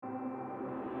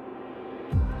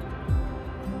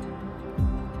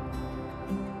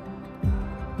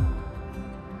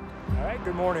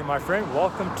Good morning, my friend.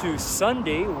 Welcome to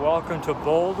Sunday. Welcome to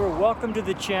Boulder. Welcome to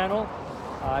the channel.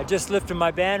 I just lifted my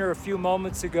banner a few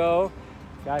moments ago.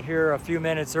 Got here a few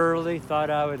minutes early. Thought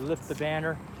I would lift the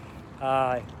banner.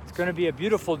 It's going to be a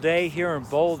beautiful day here in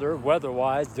Boulder,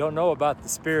 weather-wise. Don't know about the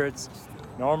spirits.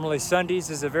 Normally Sundays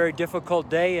is a very difficult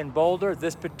day in Boulder.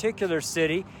 This particular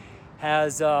city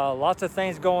has lots of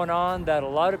things going on that a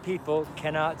lot of people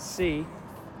cannot see.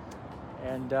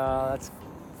 And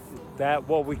that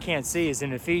what we can't see is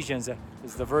in Ephesians,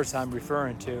 is the verse I'm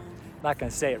referring to. I'm not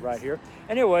going to say it right here.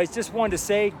 Anyways, just wanted to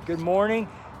say good morning,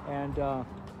 and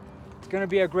it's going to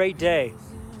be a great day.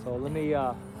 So let me,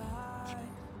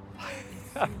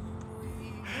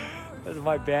 this is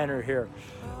my banner here.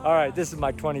 All right, this is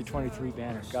my 2023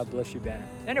 banner. God bless you, banner.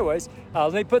 Anyways,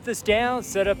 let me put this down,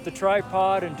 set up the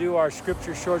tripod, and do our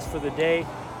scripture shorts for the day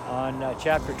on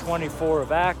chapter 24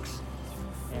 of Acts.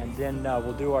 And then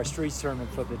we'll do our street sermon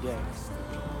for the day.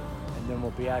 And then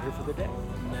we'll be out here for the day.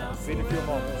 See you in a few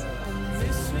moments.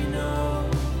 This we know,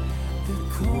 the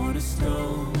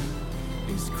cornerstone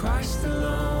is Christ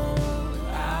alone,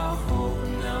 our hope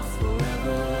now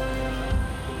forever.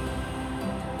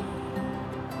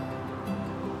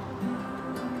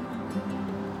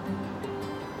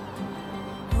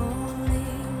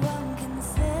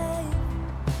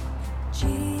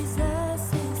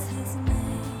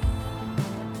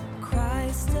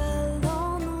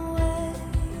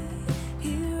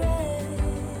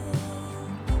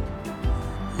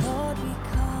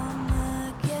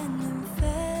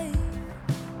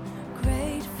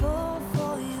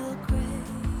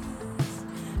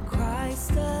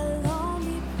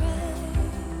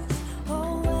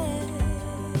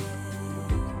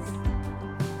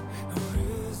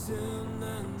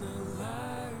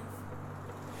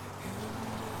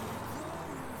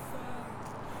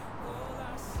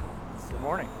 Good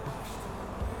morning.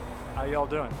 How y'all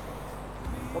doing?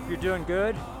 Hope you're doing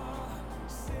good.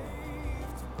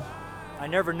 I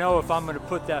never know if I'm going to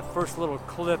put that first little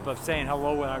clip of saying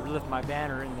hello when I lift my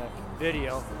banner in the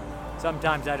video.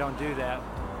 Sometimes I don't do that.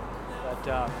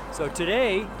 But so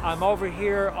today I'm over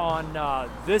here on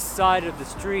this side of the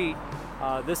street.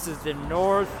 This is the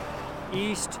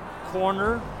northeast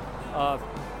corner of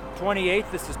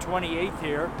 28th. This is 28th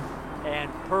here,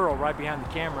 and Pearl right behind the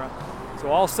camera. So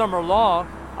all summer long,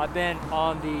 I've been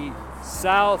on the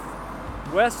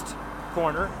southwest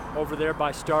corner over there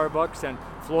by Starbucks and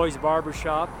Floyd's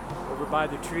Barbershop, over by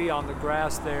the tree on the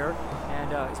grass there.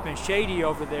 And it's been shady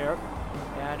over there.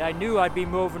 And I knew I'd be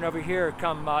moving over here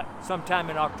come sometime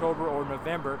in October or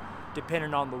November,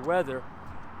 depending on the weather,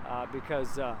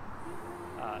 because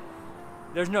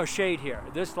there's no shade here.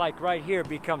 This, like right here,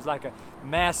 becomes like a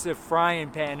massive frying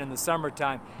pan in the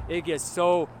summertime. It gets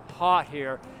so hot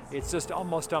here. It's just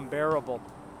almost unbearable.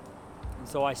 And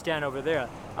so I stand over there.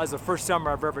 That was the first summer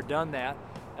I've ever done that.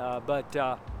 But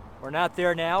we're not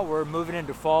there now. We're moving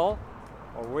into fall,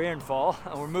 or we're in fall,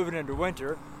 and we're moving into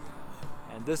winter.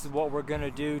 And this is what we're going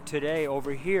to do today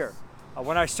over here.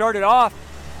 When I started off,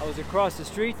 I was across the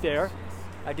street there.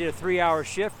 I did a 3-hour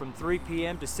shift from 3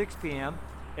 p.m. to 6 p.m.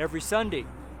 every Sunday.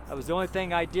 That was the only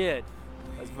thing I did.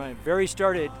 That was when I very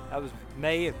started. That was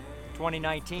May of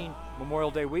 2019,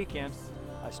 Memorial Day weekend.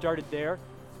 I started there,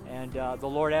 and the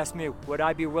Lord asked me, would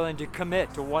I be willing to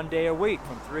commit to 1 day a week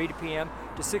from 3 p.m.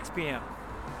 to 6 p.m.?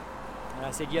 And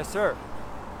I said, yes, sir.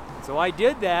 And so I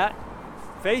did that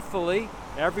faithfully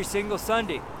every single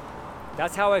Sunday.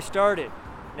 That's how I started.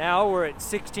 Now we're at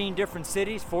 16 different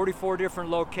cities, 44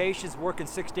 different locations, working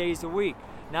 6 days a week.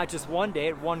 Not just one day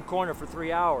at one corner for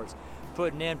 3 hours,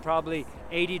 putting in probably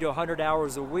 80 to 100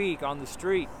 hours a week on the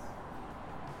street.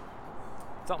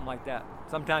 Something like that.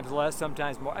 Sometimes less,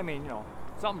 sometimes more. I mean, you know,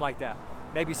 something like that.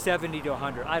 Maybe 70 to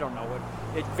 100. I don't know.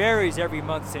 It varies every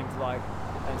month, seems like,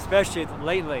 and especially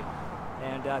lately.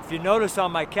 And if you notice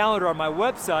on my calendar on my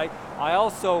website, I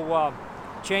also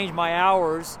changed my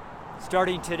hours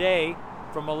starting today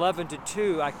from 11 to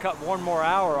 2. I cut one more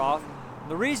hour off. And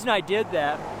the reason I did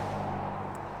that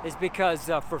is because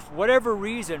for whatever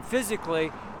reason,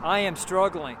 physically, I am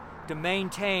struggling to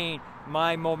maintain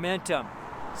my momentum.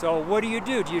 So what do?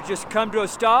 Do you just come to a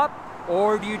stop,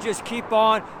 or do you just keep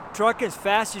on trucking as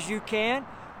fast as you can?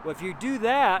 Well, if you do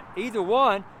that, either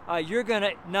one, you're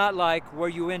gonna not like where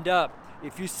you end up.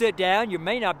 If you sit down, you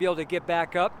may not be able to get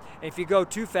back up. And if you go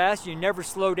too fast, you never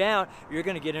slow down, you're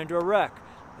gonna get into a wreck.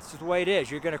 That's just the way it is.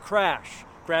 You're gonna crash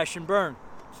and burn,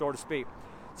 so to speak.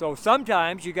 So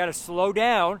sometimes you gotta slow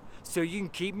down so you can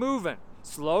keep moving.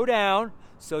 Slow down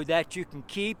so that you can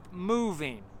keep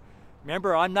moving.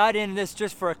 Remember, I'm not in this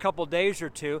just for a couple days or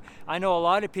two. I know a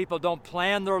lot of people don't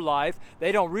plan their life.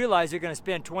 They don't realize they're going to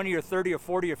spend 20 or 30 or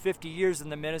 40 or 50 years in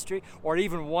the ministry, or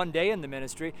even one day in the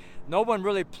ministry. No one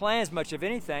really plans much of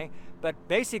anything, but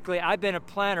basically I've been a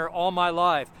planner all my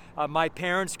life. My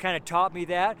parents kind of taught me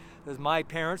that, because my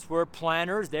parents were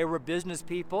planners. They were business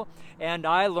people, and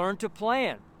I learned to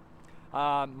plan.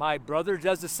 My brother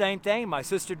does the same thing. My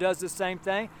sister does the same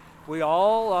thing. We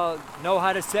all know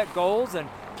how to set goals and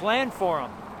plan for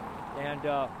them.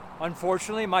 And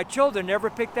unfortunately, my children never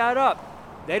pick that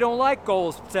up. They don't like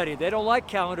goal setting. They don't like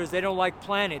calendars. They don't like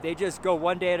planning. They just go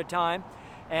one day at a time.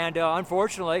 And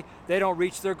unfortunately, they don't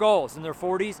reach their goals in their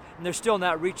 40s, and they're still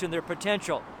not reaching their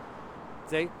potential.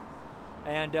 See?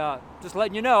 And just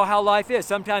letting you know how life is.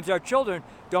 Sometimes our children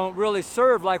don't really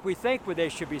serve like we think they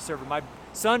should be serving. My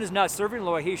son is not serving the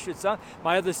way he should serve.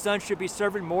 My other son should be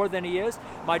serving more than he is.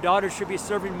 My daughter should be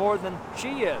serving more than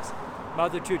she is. My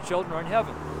other two children are in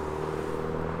heaven.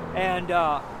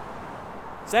 And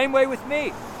same way with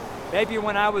me. Maybe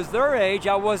when I was their age,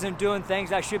 I wasn't doing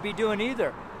things I should be doing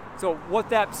either. So what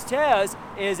that says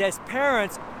is, as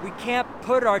parents, we can't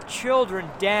put our children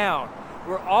down.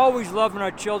 We're always loving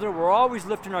our children. We're always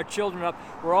lifting our children up.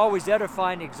 We're always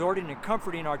edifying, exhorting, and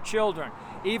comforting our children,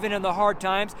 even in the hard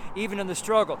times, even in the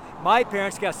struggle. My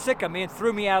parents got sick of me and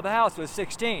threw me out of the house when I was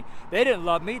 16. They didn't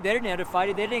love me. They didn't edify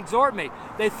me. They didn't exhort me.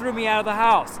 They threw me out of the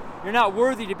house. You're not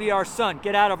worthy to be our son.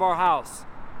 Get out of our house.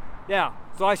 Yeah,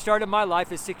 so I started my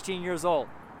life at 16 years old.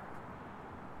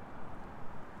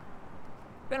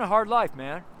 Been a hard life,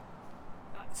 man.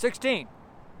 16.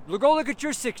 Go look at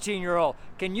your 16-year-old.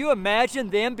 Can you imagine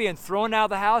them being thrown out of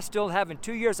the house, still having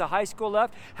 2 years of high school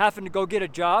left, having to go get a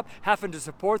job, having to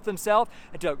support themselves,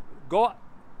 and to go?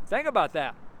 Think about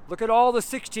that. Look at all the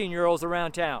 16-year-olds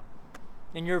around town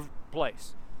in your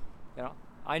place. You know,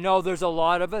 I know there's a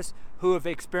lot of us who have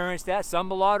experienced that, some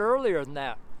a lot earlier than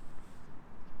that.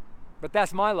 But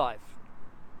that's my life.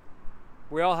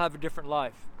 We all have a different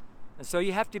life. And so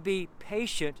you have to be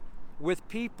patient with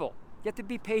people. You have to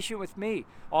be patient with me.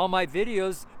 All my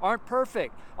videos aren't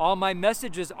perfect. All my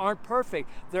messages aren't perfect.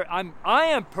 I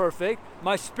am perfect.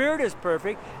 My spirit is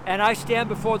perfect. And I stand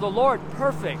before the Lord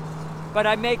perfect. But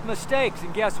I make mistakes.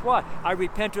 And guess what? I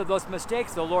repent of those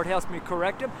mistakes. The Lord helps me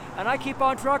correct them. And I keep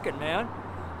on trucking, man.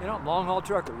 You know, long haul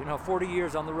trucker. 40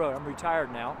 years on the road. I'm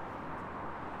retired now.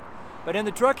 But in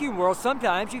the trucking world,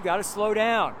 sometimes you got to slow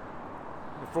down.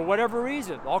 For whatever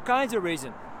reason. All kinds of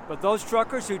reasons. But those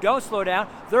truckers who don't slow down,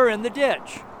 they're in the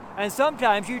ditch. And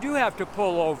sometimes you do have to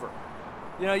pull over.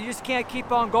 You just can't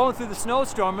keep on going through the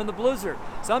snowstorm and the blizzard.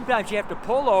 Sometimes you have to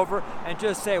pull over and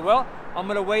just say, well, I'm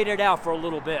going to wait it out for a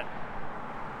little bit.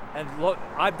 And look,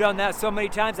 I've done that so many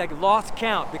times I lost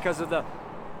count because of the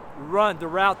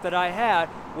route that I had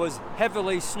was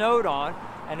heavily snowed on,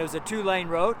 and it was a 2-lane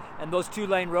road, and those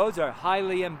 2-lane roads are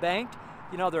highly embanked.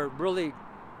 They're really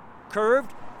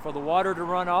curved for the water to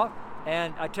run off.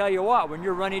 And I tell you what, when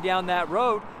you're running down that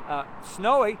road,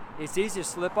 snowy, it's easy to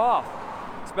slip off.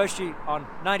 Especially on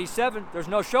 97, there's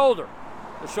no shoulder.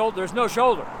 There's no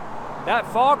shoulder. That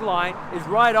fog line is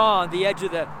right on the edge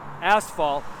of the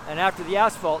asphalt, and after the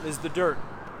asphalt is the dirt.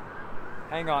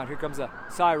 Hang on, here comes a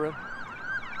siren.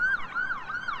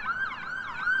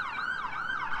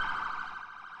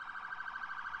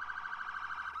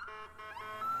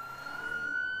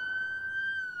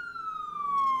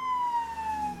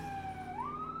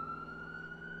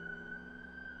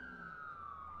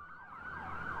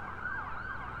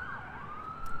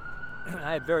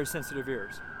 I have very sensitive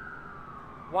ears.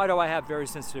 Why do I have very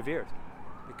sensitive ears?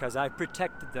 Because I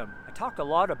protected them. I talk a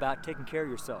lot about taking care of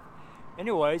yourself.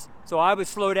 Anyways, so I would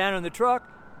slow down in the truck,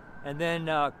 and then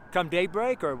come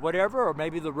daybreak or whatever, or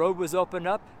maybe the road was opened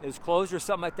up, it was closed or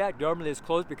something like that. Normally it's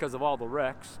closed because of all the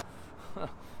wrecks.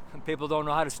 People don't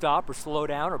know how to stop or slow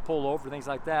down or pull over, things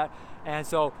like that. And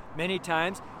so many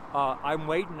times I'm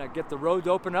waiting to get the roads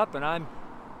open up, and I'm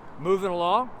moving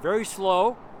along very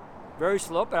slow,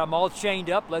 but I'm all chained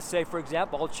up. Let's say, for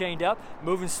example, all chained up,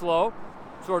 moving slow,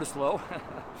 sort of slow.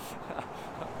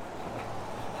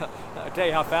 I'll tell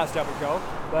you how fast I would go.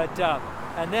 But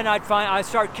and then I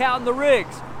start counting the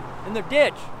rigs in the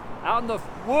ditch, out in the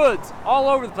woods, all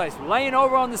over the place, laying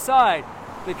over on the side,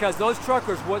 because those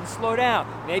truckers wouldn't slow down.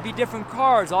 Maybe different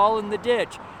cars all in the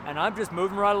ditch, and I'm just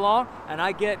moving right along, and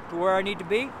I get to where I need to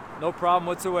be, no problem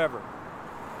whatsoever.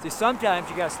 See, sometimes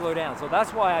you got to slow down. So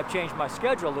that's why I've changed my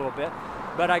schedule a little bit.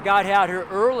 But I got out here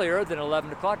earlier than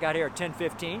 11 o'clock. Got here at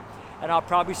 10:15, and I'll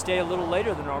probably stay a little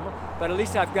later than normal. But at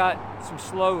least I've got some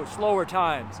slower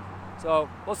times. So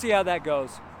we'll see how that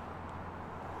goes.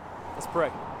 Let's pray.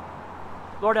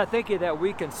 Lord, I thank you that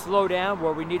we can slow down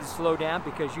where we need to slow down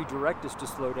because you direct us to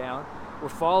slow down. We're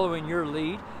following your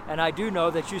lead, and I do know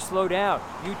that you slow down.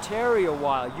 You tarry a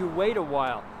while, you wait a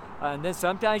while, and then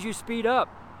sometimes you speed up.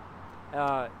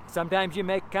 Sometimes you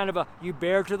make you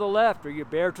bear to the left or you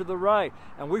bear to the right,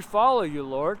 and we follow you,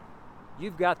 Lord.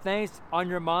 You've got things on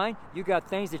your mind, you've got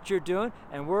things that you're doing,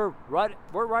 and we're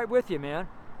right with you, man.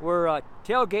 We're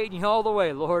tailgating you all the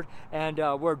way, Lord, and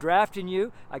we're drafting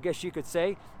you, I guess you could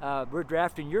say. We're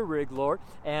drafting your rig, Lord,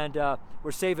 and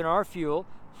we're saving our fuel,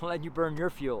 letting you burn your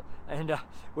fuel. And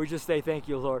we just say thank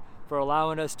you, Lord, for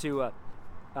allowing us to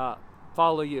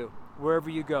follow you wherever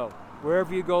you go.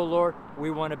 Wherever you go, Lord, we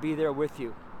want to be there with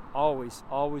you, always,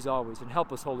 always, always. And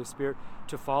help us, Holy Spirit,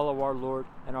 to follow our Lord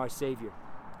and our Savior.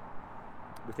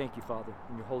 We thank you, Father,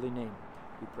 in your holy name.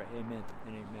 We pray, amen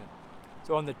and amen.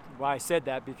 So why I said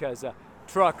that, because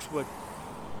trucks would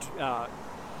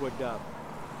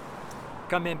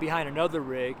come in behind another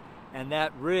rig, and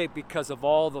that rig, because of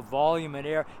all the volume and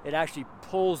air, it actually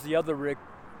pulls the other rig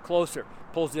closer,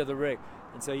 pulls the other rig.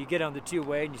 And so you get on the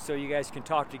two-way, and so you guys can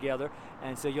talk together,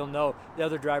 and so you'll know, the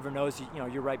other driver knows,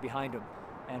 you're right behind him.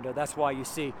 And that's why you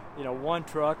see, one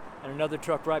truck and another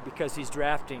truck right, because he's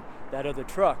drafting that other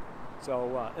truck.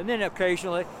 So, and then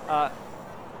occasionally,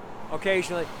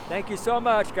 thank you so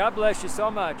much, God bless you so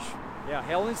much. Yeah,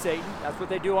 hell and Satan, that's what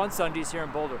they do on Sundays here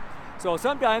in Boulder. So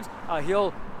sometimes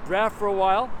he'll draft for a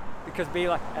while,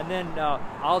 and then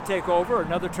I'll take over,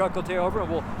 another truck will take over, and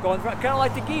we'll go in front, kind of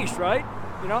like the geese, right?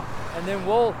 And then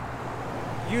we'll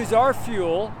use our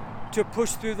fuel to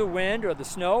push through the wind or the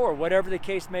snow or whatever the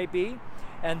case may be,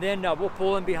 and then we'll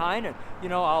pull in behind, and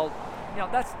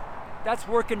that's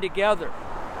working together.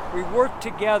 We work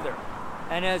together,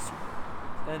 and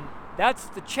that's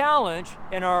the challenge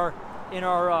in our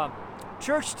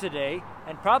church today,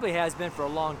 and probably has been for a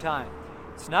long time.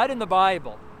 It's not in the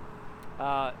Bible.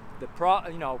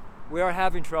 We are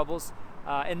having troubles,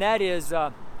 and that is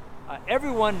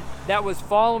everyone that was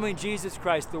following Jesus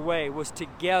Christ the way was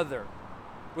together.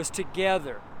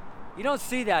 You don't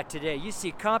see that today. You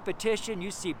see competition,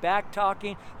 you see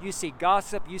back-talking, you see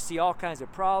gossip, you see all kinds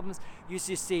of problems, you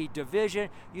see division,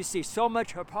 you see so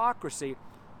much hypocrisy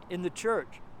in the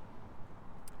church.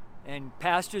 And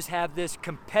pastors have this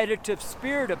competitive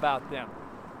spirit about them.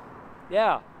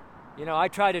 Yeah, I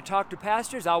try to talk to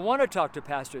pastors. I want to talk to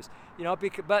pastors,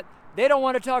 but they don't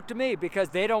want to talk to me because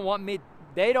they don't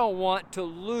want to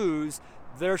lose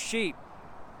their sheep.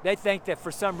 They think that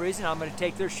for some reason I'm going to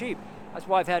take their sheep. That's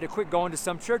why I've had to quit going to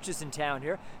some churches in town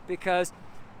here, because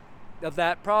of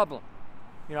that problem.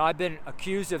 I've been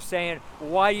accused of saying,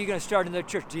 why are you going to start another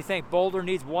church? Do you think Boulder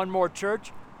needs one more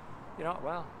church?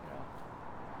 A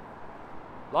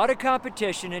lot of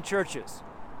competition in churches.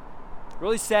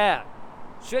 Really sad.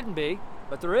 Shouldn't be,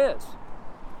 but there is.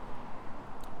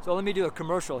 So let me do a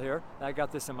commercial here. I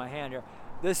got this in my hand here.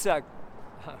 This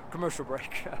commercial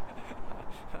break.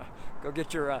 Go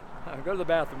get your, go to the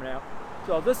bathroom now.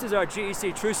 So this is our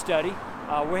GEC Truth Study.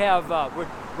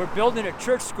 We're building a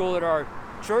church school at our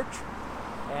church,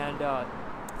 and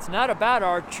it's not about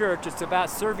our church. It's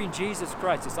about serving Jesus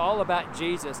Christ. It's all about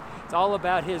Jesus. It's all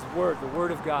about His Word, the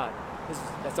Word of God.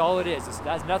 That's all it is. It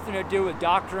has nothing to do with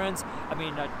doctrines.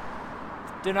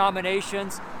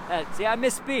 Denominations. See, I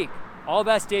misspeak. All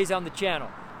that stays on the channel.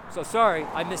 So sorry,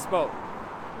 I misspoke.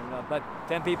 But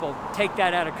then people take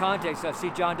that out of context.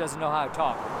 See, John doesn't know how to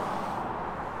talk.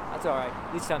 That's all right.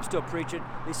 At least I'm still preaching.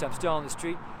 At least I'm still on the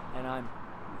street, and I'm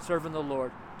serving the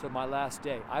Lord till my last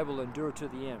day. I will endure to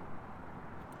the end.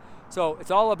 So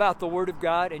it's all about the Word of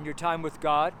God and your time with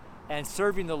God and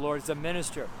serving the Lord as a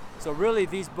minister. So really,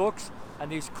 these books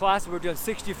and these classes, we're doing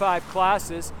 65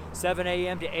 classes, 7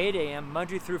 a.m. to 8 a.m.,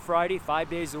 Monday through Friday, 5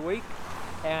 days a week.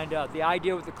 And the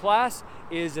idea with the class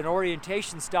is an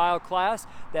orientation-style class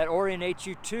that orientates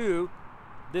you to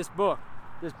this book.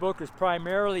 This book is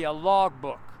primarily a log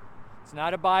book. It's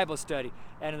not a Bible study.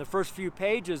 And in the first few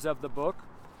pages of the book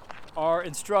are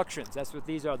instructions. That's what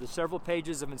these are, the several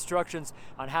pages of instructions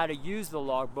on how to use the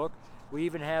log book. We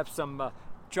even have some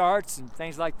charts and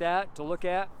things like that to look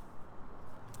at.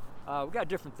 We've got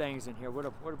different things in here. What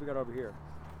have we got over here?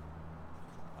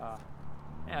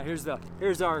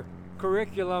 Here's our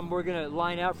curriculum we're going to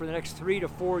line out for the next 3 to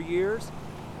 4 years.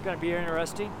 It's going to be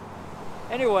interesting.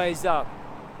 Anyways,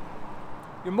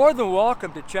 you're more than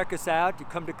welcome to check us out, to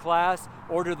come to class,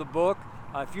 order the book.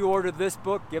 If you order this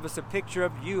book, give us a picture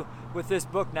of you with this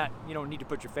book. You don't need to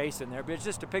put your face in there, but it's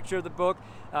just a picture of the book.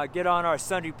 Get on our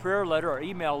Sunday prayer letter, or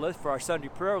email list for our Sunday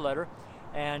prayer letter,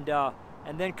 and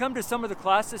then come to some of the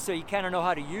classes so you kind of know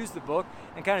how to use the book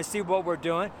and kind of see what we're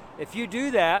doing. If you do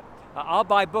that, I'll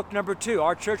buy book number 2.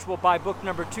 Our church will buy book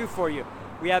number 2 for you.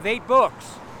 we have 8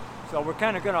 books. So we're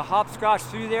kind of going to hopscotch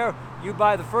through there. You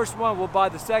buy the first one, we'll buy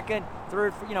the second,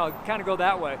 third, kind of go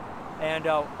that way. And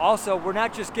also, we're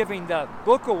not just giving the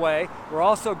book away, we're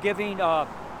also giving,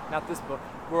 not this book,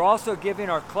 we're also giving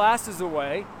our classes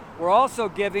away. We're also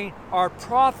giving our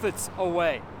profits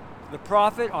away. The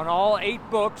profit on all 8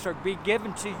 books are be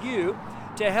given to you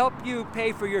to help you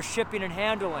pay for your shipping and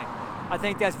handling. I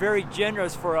think that's very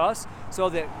generous for us. So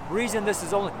the reason this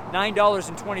is only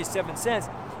 $9.27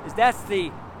 is that's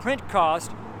the print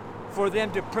cost for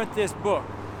them to print this book.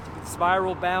 It's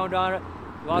spiral bound on it,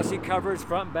 glossy covers,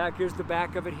 front and back. Here's the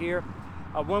back of it here.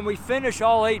 When we finish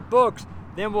all 8 books,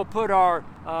 then we'll put our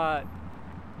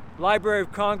Library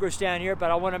of Congress down here,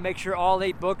 but I want to make sure all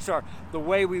 8 books are the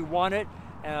way we want it,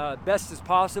 best as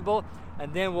possible,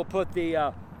 and then we'll put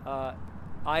the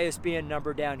ISBN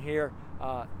number down here,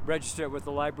 register it with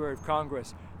the Library of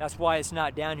Congress. That's why it's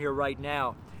not down here right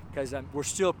now, because we're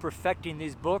still perfecting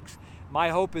these books. My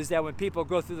hope is that when people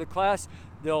go through the class,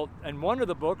 and one of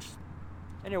the books,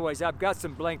 anyways, I've got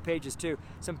some blank pages too,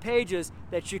 some pages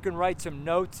that you can write some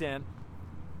notes in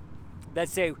that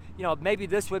say, maybe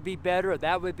this would be better or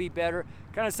that would be better,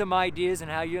 kind of some ideas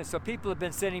and so people have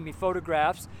been sending me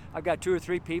photographs. I've got 2 or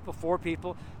 3 people, 4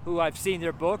 people who I've seen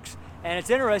their books, and it's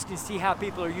interesting to see how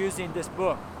people are using this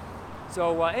book.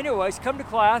 So anyways, come to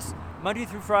class Monday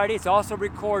through Friday. It's also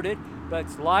recorded, but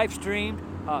it's live streamed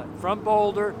from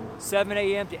Boulder, 7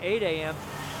 a.m. to 8 a.m.,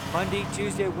 Monday,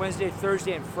 Tuesday, Wednesday,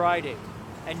 Thursday, and Friday.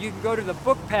 And you can go to the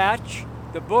book patch,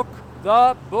 the book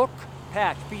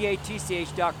patch,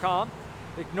 patch.com.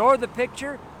 Ignore the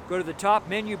picture, go to the top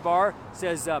menu bar, it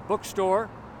says bookstore,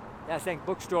 I think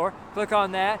bookstore. Click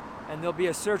on that, and there'll be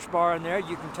a search bar in there.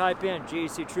 You can type in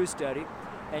GEC True Study,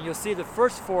 and you'll see the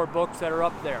first 4 books that are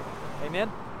up there. Amen?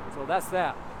 So that's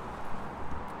that.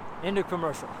 End of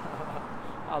commercial.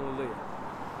 Hallelujah.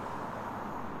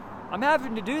 I'm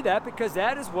having to do that because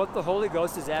that is what the Holy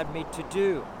Ghost has had me to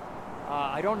do.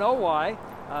 I don't know why.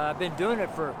 I've been doing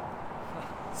it for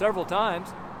several times,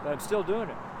 but I'm still doing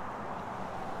it.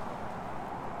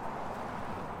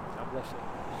 God bless you.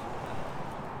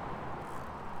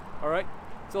 All right,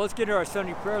 so let's get to our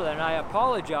Sunday prayer then. I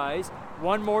apologize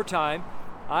one more time.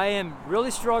 I am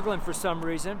really struggling for some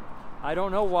reason. I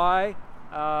don't know why.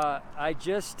 I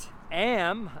just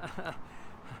am.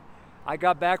 I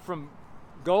got back from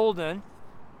Golden.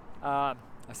 I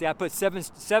put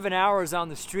seven hours on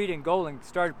the street in Golden.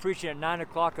 Started preaching at 9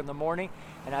 o'clock in the morning,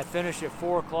 and I finished at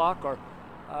 4 o'clock, or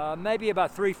maybe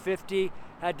about 3:50.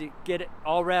 Had to get it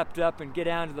all wrapped up and get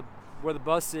down to where the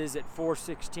bus is at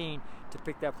 4:16 to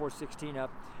pick that 4:16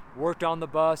 up. Worked on the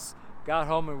bus, got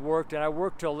home and worked, and I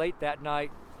worked till late that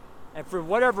night. And for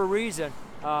whatever reason,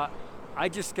 I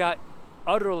just got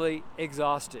utterly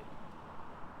exhausted.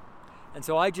 And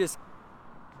so I just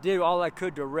did all I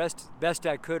could to rest best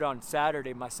I could on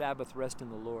Saturday, my Sabbath rest in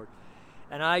the Lord.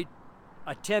 And I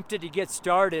attempted to get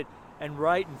started and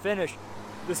write and finish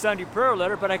the Sunday prayer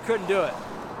letter, but I couldn't do it.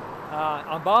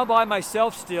 I'm all by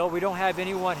myself still. We don't have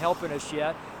anyone helping us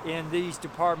yet in these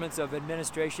departments of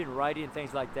administration, writing, and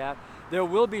things like that. There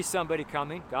will be somebody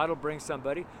coming. God will bring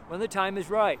somebody when the time is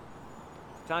right.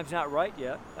 The time's not right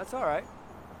yet. That's all right.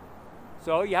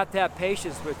 So you have to have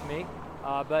patience with me.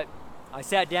 But I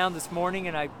sat down this morning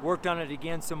and I worked on it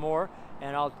again some more,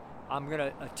 and I'm going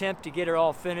to attempt to get it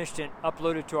all finished and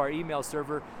upload it to our email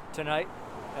server tonight,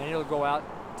 and it'll go out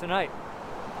tonight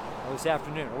or this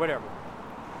afternoon or whatever.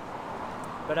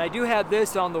 But I do have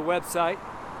this on the website.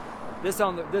 This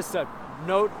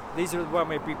note. These are what I'm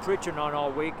going to be preaching on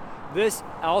all week. This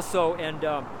also, and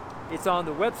it's on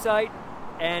the website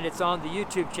and it's on the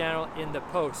YouTube channel in the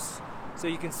posts, so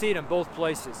you can see it in both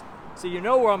places. So you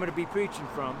know where I'm going to be preaching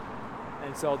from.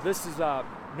 And so this is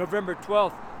November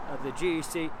 12th of the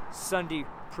GEC Sunday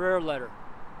prayer letter.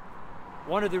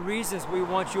 One of the reasons we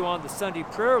want you on the Sunday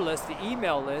prayer list, the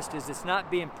email list, is it's not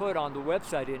being put on the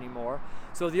website anymore.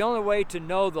 So the only way to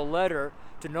know the letter,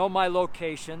 to know my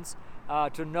locations,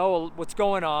 to know what's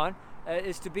going on,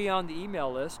 is to be on the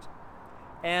email list.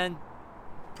 And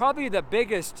probably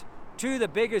two of the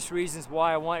biggest reasons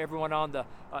why I want everyone on the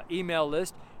email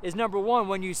list is, number one,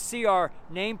 when you see our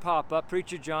name pop up,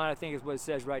 Preacher John, I think is what it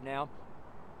says right now,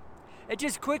 it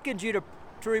just quickens you to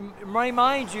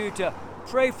remind you to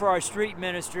pray for our street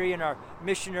ministry and our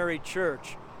missionary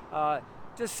church.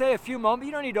 Just say a few moments.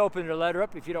 You don't need to open the letter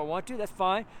up if you don't want to, that's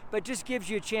fine, but just gives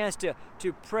you a chance to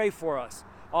pray for us.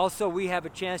 Also, we have a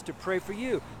chance to pray for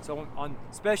you. So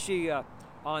especially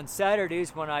on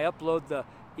Saturdays when I upload the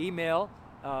email,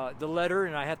 the letter,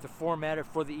 and I have to format it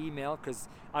for the email because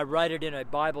I write it in a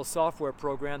Bible software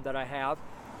program that I have,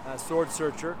 Sword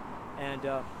Searcher, and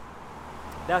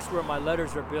that's where my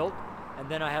letters are built, and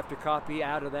then I have to copy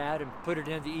out of that and put it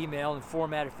into the email and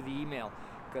format it for the email,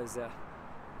 because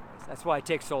that's why it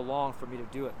takes so long for me to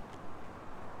do it.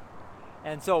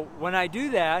 And so when I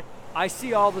do that, I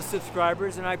see all the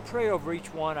subscribers and I pray over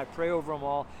each one. I pray over them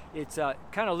all. It's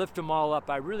kind of lift them all up.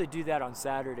 I really do that on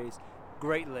Saturdays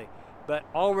greatly. But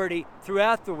already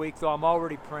throughout the week, though, I'm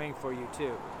already praying for you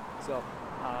too. So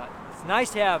it's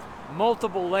nice to have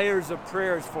multiple layers of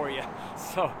prayers for you.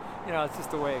 So, it's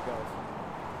just the way it goes.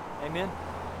 Amen?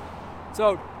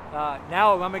 So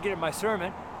now I'm going to get into my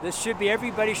sermon.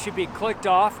 Everybody should be clicked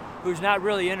off who's not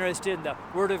really interested in the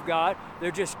Word of God. They're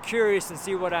just curious and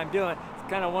see what I'm doing. It's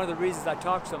kind of one of the reasons I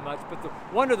talk so much, but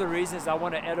one of the reasons I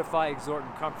want to edify, exhort,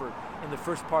 and comfort in the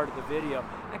first part of the video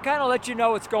and kind of let you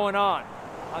know what's going on.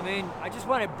 I mean, I just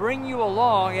want to bring you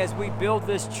along as we build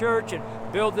this church and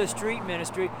build this street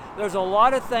ministry. There's a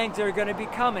lot of things that are going to be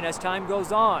coming as time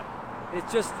goes on.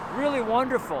 It's just really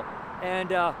wonderful. And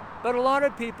but a lot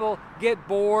of people get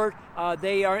bored.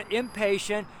 They are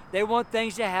impatient. They want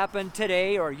things to happen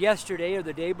today or yesterday or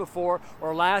the day before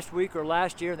or last week or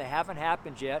last year, and they haven't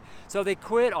happened yet. So they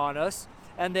quit on us,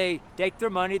 and they take their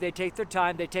money, they take their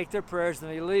time, they take their prayers, and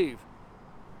they leave.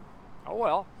 Oh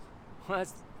well,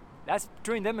 that's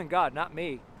between them and God, not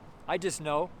me. I just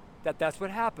know that that's what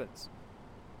happens.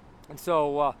 And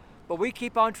so, but we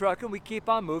keep on trucking, we keep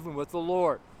on moving with the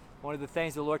Lord. One of the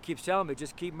things the Lord keeps telling me,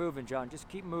 just keep moving, John, just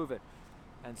keep moving.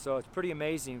 And so it's pretty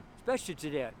amazing, especially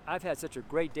today. I've had such a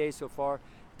great day so far.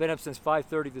 Been up since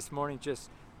 5:30 this morning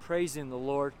just praising the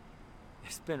Lord.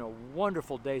 It's been a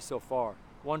wonderful day so far.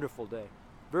 Wonderful day.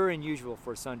 Very unusual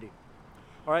for a Sunday.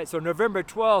 All right, so November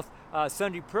 12th,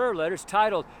 Sunday prayer letters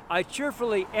titled, I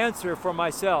Cheerfully Answer for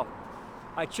Myself.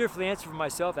 I cheerfully answer for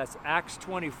myself. That's Acts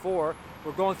 24.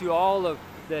 We're going through all of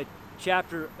the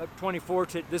chapter of 24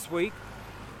 this week.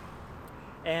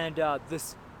 And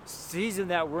this season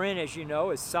that we're in, as you know,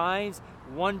 is signs,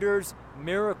 wonders,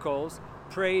 miracles,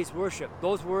 praise, worship.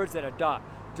 Those words that adopt.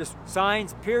 Just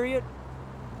signs, period.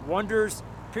 Wonders,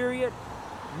 period.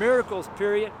 Miracles,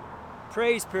 period.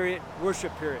 Praise, period.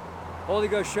 Worship, period. Holy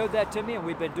Ghost showed that to me, and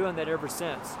we've been doing that ever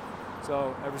since.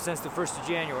 So ever since the 1st of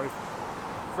January,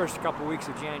 first couple weeks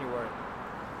of January.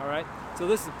 All right? So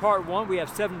this is part 1. We have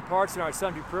 7 parts in our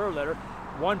Sunday prayer letter.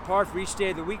 1 part for each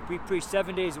day of the week. We preach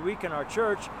 7 days a week in our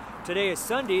church. Today is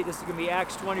Sunday. This is going to be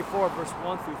Acts 24, verse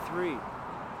 1 through 3.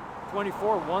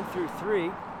 24, 1 through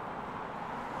 3.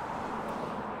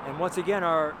 And once again,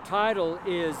 our title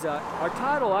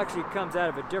actually comes out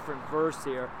of a different verse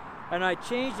here. And I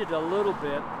changed it a little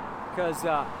bit because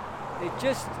I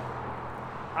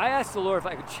asked the Lord if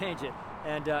I could change it.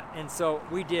 And so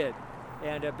we did.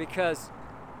 And because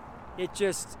it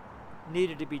just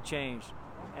needed to be changed.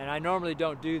 And I normally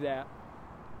don't do that,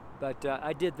 but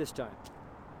I did this time.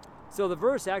 So the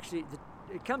verse actually,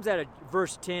 it comes out of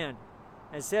verse 10,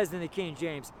 and it says in the King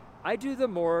James, I do the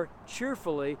more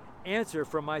cheerfully answer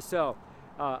for myself.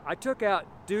 I took out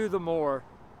do the more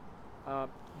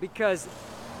because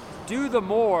do the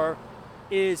more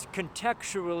is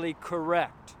contextually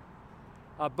correct.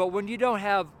 But when you don't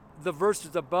have the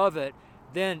verses above it,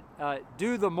 then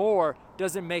do the more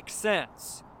doesn't make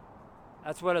sense.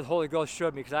 That's what the Holy Ghost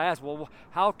showed me, because I asked, well,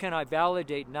 how can I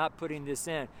validate not putting this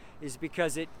in? Is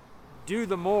because it do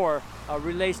the more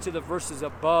relates to the verses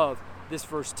above this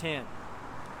verse 10.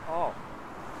 Oh,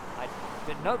 I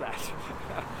didn't know that.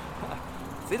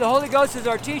 See, the Holy Ghost is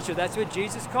our teacher. That's what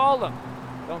Jesus called him.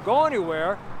 Don't go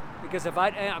anywhere, because I'm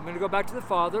going to go back to the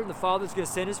Father, and the Father's going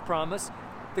to send his promise,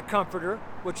 the Comforter,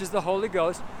 which is the Holy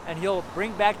Ghost, and he'll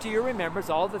bring back to your remembrance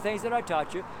all the things that I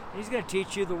taught you, and he's going to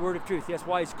teach you the word of truth. That's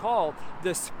why he's called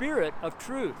the Spirit of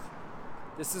Truth.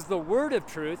 This is the word of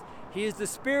truth. He is the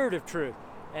Spirit of truth,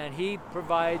 and he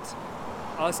provides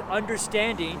us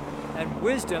understanding and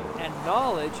wisdom and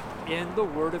knowledge in the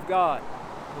Word of God.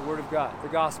 The Word of God, the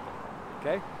gospel.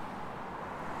 Okay?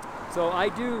 So I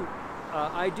do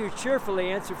cheerfully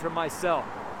answer for myself.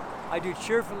 I do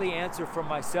cheerfully answer for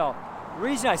myself. The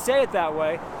reason I say it that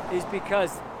way is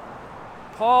because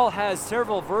Paul has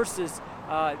several verses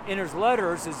in his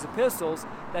letters, his epistles,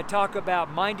 that talk about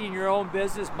minding your own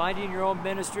business, minding your own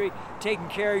ministry, taking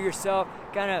care of yourself,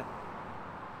 kind of,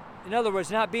 in other words,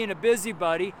 not being a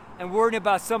busybody and worrying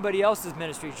about somebody else's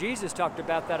ministry. Jesus talked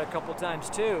about that a couple times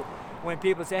too, when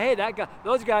people say, hey,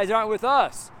 those guys aren't with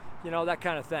us, that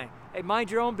kind of thing. Hey, mind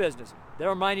your own business.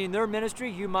 They're minding their ministry,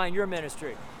 you mind your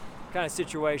ministry, kind of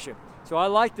situation. So I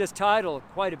like this title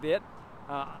quite a bit.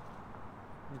 The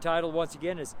title, once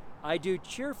again, is I do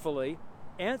cheerfully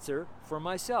answer for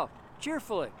myself.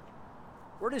 Cheerfully.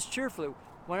 Where does cheerfully?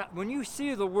 When you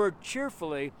see the word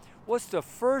cheerfully, what's the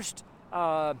first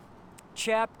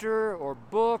chapter or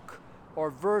book or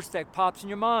verse that pops in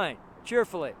your mind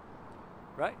cheerfully,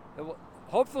 right?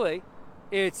 Hopefully,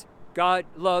 it's God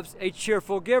loves a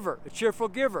cheerful giver, a cheerful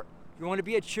giver. You want to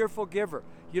be a cheerful giver.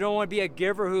 You don't want to be a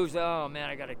giver who's, oh man,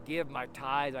 I got to give my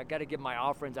tithes, I got to give my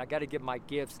offerings, I got to give my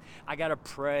gifts, I got to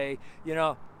pray. You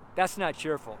know, that's not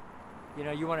cheerful. You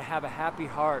know, you want to have a happy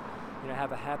heart, you know,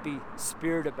 have a happy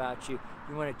spirit about you.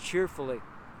 You want to cheerfully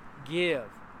give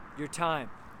your time.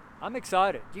 I'm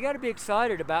excited. You got to be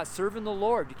excited about serving the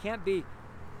Lord. You can't be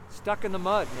stuck in the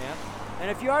mud, man. And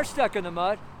if you are stuck in the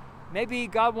mud, maybe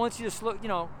God wants you to slow, you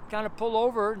know, kind of pull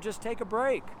over and just take a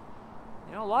break.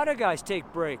 You know, a lot of guys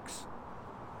take breaks.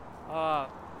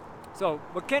 So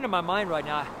what came to my mind right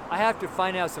now, I have to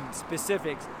find out some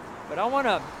specifics, but I want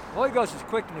to, Holy Ghost is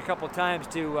quickened a couple times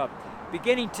to,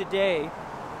 beginning today,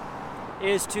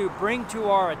 is to bring to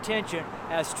our attention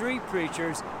as street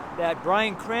preachers that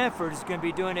Brian Cranford is going to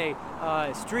be doing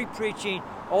a street preaching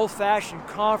old-fashioned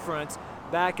conference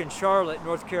back in Charlotte,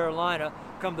 North Carolina,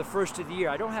 come the first of the year.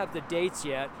 I don't have the dates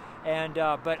yet, and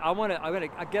but I'm gonna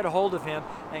get a hold of him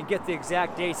and get the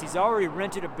exact dates. He's already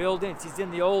rented a building. He's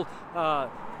in the old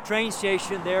train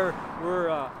station there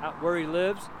where he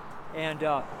lives, and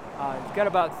he's got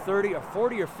about 30 or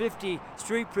 40 or 50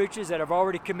 street preachers that have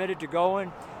already committed to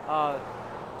going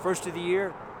first of the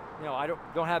year. You know, I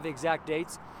don't have the exact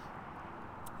dates,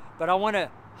 but I want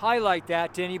to highlight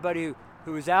that to anybody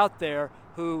who is out there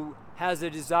who has a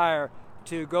desire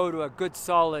to go to a good,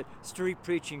 solid street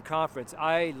preaching conference.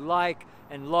 I like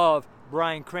and love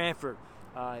Brian Cranford.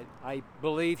 I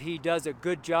believe he does a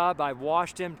good job. I've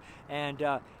watched him, and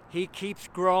he keeps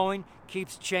growing,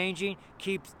 keeps changing.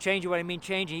 What I mean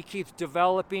changing, he keeps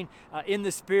developing in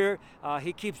the Spirit.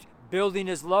 He keeps building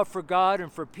his love for God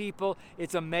and for people.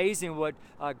 It's amazing what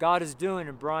God is doing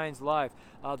in Brian's life.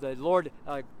 The Lord,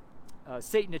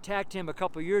 Satan attacked him a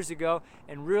couple years ago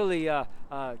and really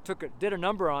did a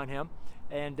number on him.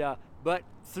 And but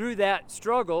through that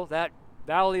struggle, that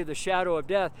valley of the shadow of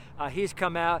death, he's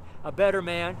come out a better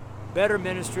man, better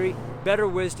ministry, better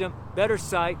wisdom, better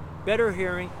sight, better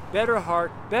hearing, better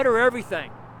heart, better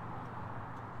everything.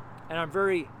 And I'm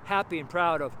very happy and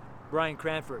proud of Brian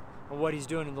Cranford and what he's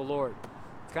doing in the Lord.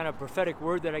 It's kind of a prophetic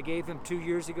word that I gave him 2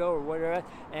 years ago or whatever,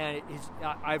 and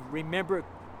I remember it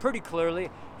pretty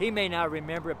clearly. He may not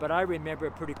remember it, but I remember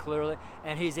it pretty clearly,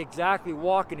 and he's exactly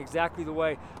walking exactly the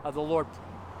way the Lord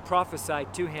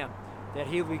prophesied to him, that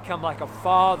he will become like a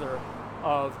father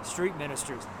of street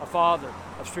ministers, a father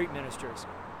of street ministers.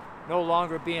 No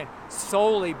longer being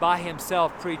solely by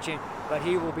himself preaching, but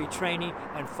he will be training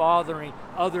and fathering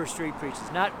other street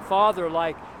preachers. Not father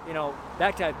like, you know,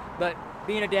 that type, but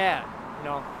being a dad, you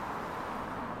know,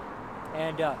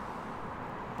 and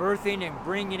birthing and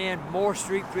bringing in more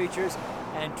street preachers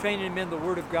and training them in the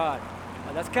Word of God.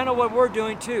 That's kind of what we're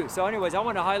doing too. So anyways, I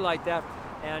want to highlight that,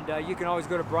 and you can always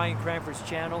go to Brian Cranford's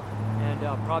channel, and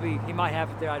probably he might have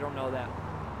it there, I don't know that.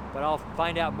 But I'll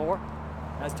find out more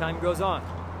as time goes on,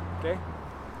 okay?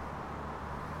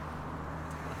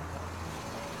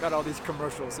 Got all these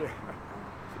commercials here.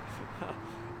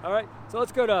 All right, so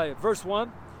let's go to verse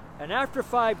 1. And after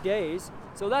 5 days,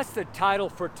 so that's the title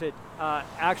for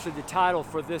actually the title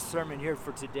for this sermon here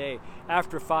for today.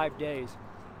 After 5 days,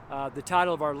 the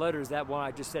title of our letter is that one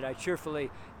I just said. I cheerfully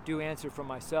do answer for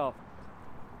myself.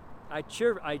 I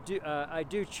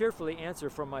do cheerfully answer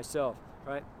for myself,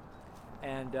 right?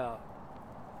 And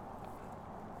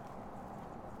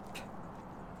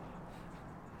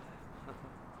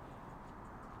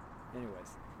anyways,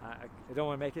 I don't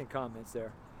want to make any comments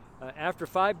there. After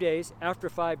 5 days,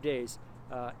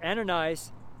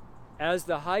 Ananias, as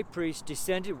the high priest,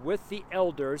 descended with the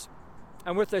elders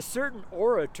and with a certain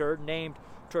orator named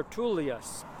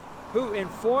Tertullus, who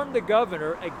informed the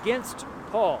governor against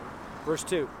Paul. Verse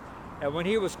 2. And when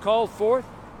he was called forth,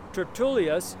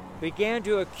 Tertullus began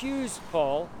to accuse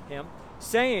him,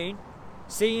 saying,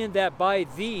 seeing that by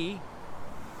thee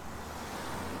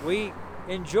we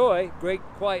enjoy great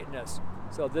quietness.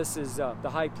 So this is the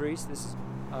high priest. This is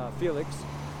Felix.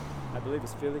 I believe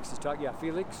it's Felix he's talking. Yeah,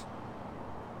 Felix.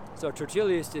 So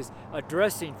Tertullus is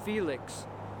addressing Felix.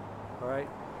 All right.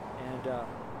 And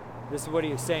this is what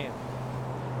he is saying.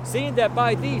 Seeing that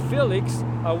by thee, Felix,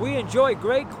 we enjoy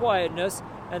great quietness,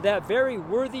 and that very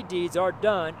worthy deeds are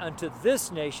done unto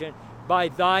this nation by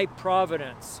thy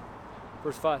providence.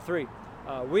 Verse 3.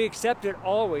 We accept it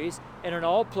always and in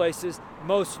all places,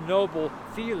 most noble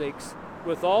Felix,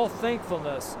 with all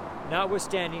thankfulness,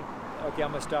 notwithstanding. Okay,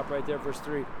 I'm going to stop right there, verse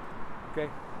 3. Okay?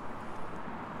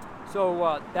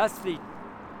 So that's the,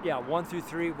 1 through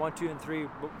 3, 1, 2, and 3,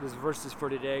 those verses for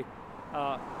today.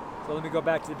 So let me go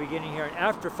back to the beginning here. And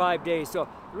after 5 days, so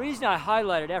the reason I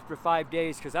highlighted after 5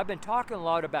 days, because I've been talking a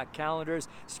lot about calendars,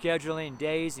 scheduling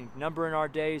days, and numbering our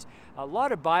days. A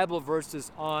lot of Bible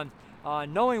verses on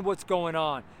knowing what's going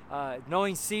on,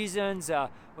 knowing seasons,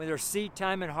 when there's seed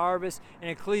time and harvest. And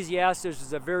Ecclesiastes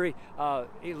is a very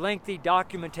lengthy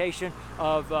documentation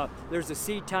of there's a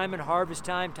seed time and harvest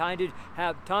time, time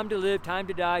to live, time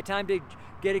to die, time to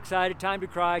get excited, time to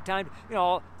cry, time,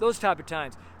 those type of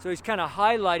times. So he's kind of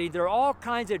highlighting there are all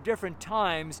kinds of different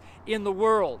times in the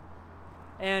world.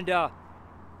 And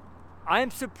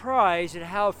I'm surprised at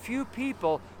how few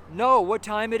people know what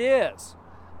time it is.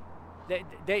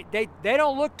 They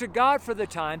don't look to God for the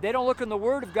time. They don't look in the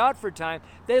Word of God for time.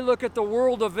 They look at the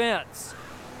world events.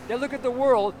 They look at the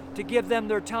world to give them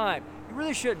their time. You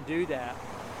really shouldn't do that.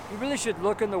 You really should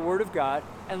look in the Word of God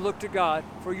and look to God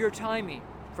for your timing,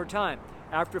 for time.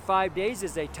 After 5 days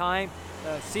is a time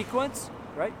sequence,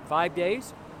 right? 5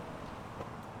 days,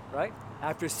 right?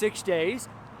 After 6 days,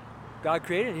 God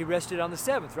created and He rested on the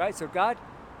seventh, right? So God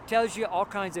tells you all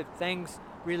kinds of things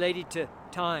related to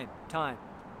time.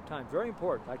 Very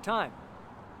important, like time.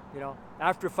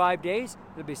 After 5 days,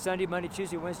 it'll be Sunday, Monday,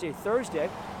 Tuesday, Wednesday, Thursday.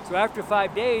 So after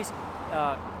 5 days,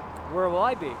 where will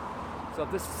I be? So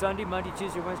if this is Sunday, Monday,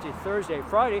 Tuesday, Wednesday, Thursday,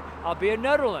 Friday, I'll be in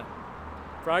Netherlands.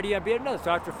 Friday, I'll be in Netherlands.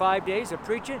 So after 5 days of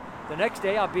preaching, the next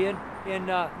day I'll be in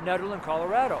Netherlands,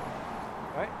 Colorado,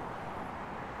 right?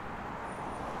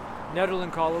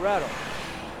 Netherlands, Colorado.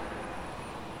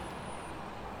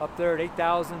 Up there at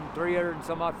 8,300 and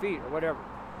some odd feet or whatever,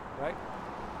 right?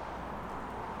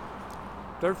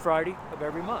 Third Friday of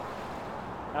every month,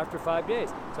 after 5 days.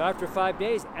 So after 5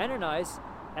 days, Ananias,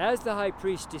 as the high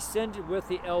priest, descended with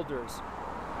the elders.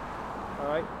 All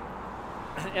right?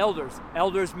 Elders.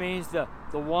 Elders means the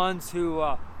ones who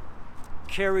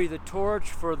carry the torch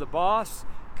for the boss,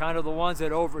 kind of the ones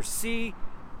that oversee,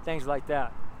 things like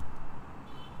that.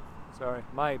 Sorry,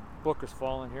 my book is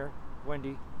falling here.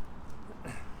 Windy.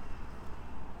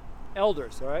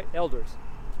 Elders, all right? Elders.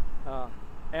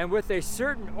 And with a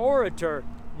certain orator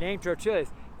named Tertullus.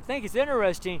 I think it's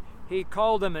interesting, he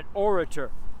called him an orator.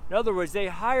 In other words, they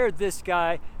hired this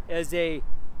guy as a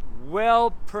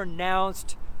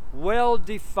well-pronounced,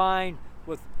 well-defined,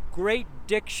 with great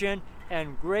diction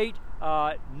and great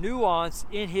nuance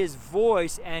in his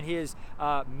voice and his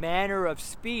manner of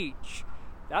speech.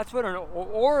 That's what an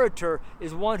orator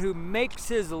is, one who makes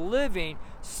his living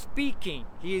speaking.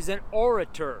 He is an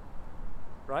orator,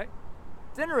 right?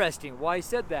 It's interesting why he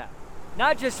said that.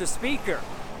 Not just a speaker.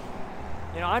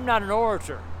 I'm not an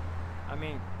orator. I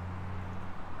mean,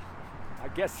 I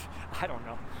guess, I don't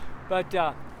know. But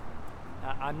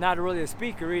I'm not really a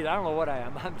speaker either. I don't know what I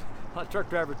am. I'm a truck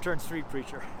driver turned street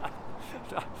preacher.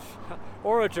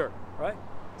 Orator, right?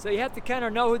 So you have to kind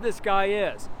of know who this guy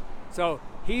is. So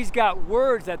he's got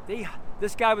words that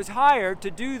this guy was hired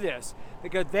to do this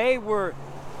because they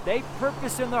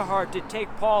purposed in their heart to take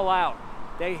Paul out.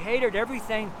 They hated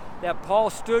everything that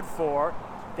Paul stood for.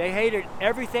 They hated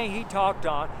everything he talked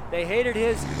on. They hated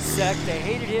his sect. They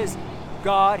hated his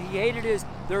God. He hated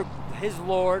his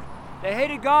Lord. They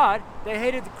hated God. They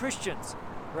hated the Christians,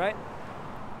 right?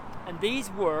 And these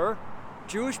were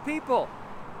Jewish people.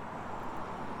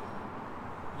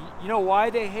 You know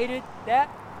why they hated that?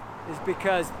 Is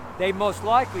because they most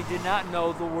likely did not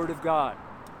know the Word of God.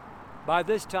 By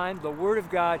this time, the Word of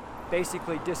God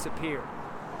basically disappeared.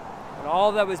 And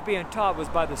all that was being taught was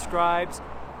by the scribes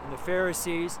and the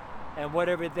Pharisees and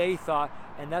whatever they thought.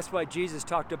 And that's why Jesus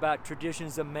talked about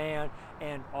traditions of man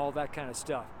and all that kind of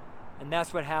stuff. And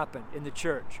that's what happened in the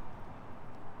church.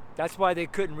 That's why they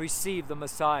couldn't receive the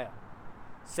Messiah.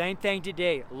 Same thing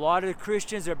today. A lot of the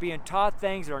Christians are being taught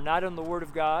things that are not in the Word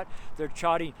of God. They're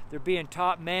being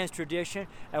taught man's tradition.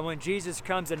 And when Jesus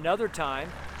comes another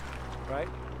time, right,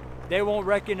 they won't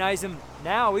recognize him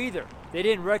now either. They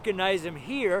didn't recognize him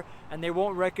here, and they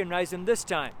won't recognize him this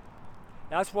time.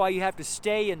 That's why you have to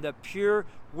stay in the pure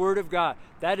Word of God.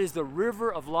 That is the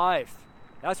river of life.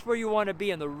 That's where you want to be,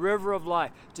 in the river of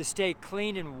life, to stay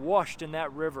clean and washed in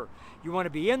that river. You want to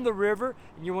be in the river,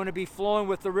 and you want to be flowing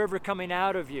with the river coming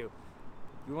out of you.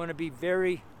 You want to be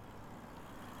very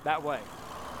that way.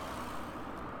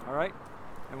 All right?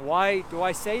 And why do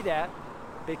I say that?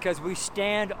 Because we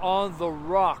stand on the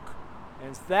rock. And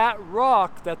it's that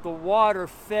rock that the water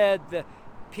fed the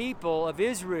people of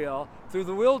Israel through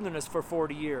the wilderness for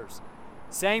 40 years.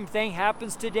 Same thing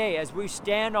happens today. As we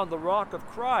stand on the rock of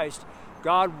Christ,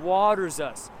 God waters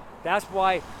us. That's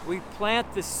why we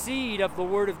plant the seed of the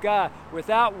Word of God.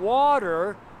 Without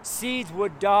water, seeds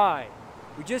would die.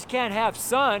 We just can't have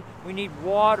sun. We need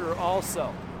water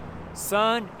also.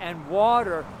 Sun and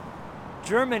water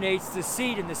germinates the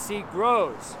seed and the seed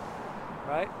grows,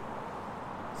 right?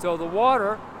 So the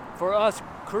water for us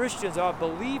Christians, our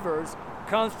believers,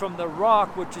 comes from the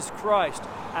rock, which is Christ.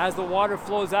 As the water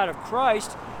flows out of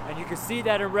Christ, and you can see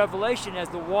that in Revelation, as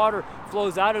the water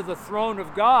flows out of the throne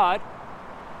of God,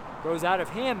 goes out of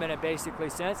Him in a basically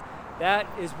sense, that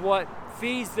is what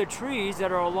feeds the trees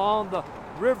that are along the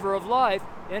river of life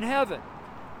in heaven,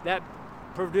 that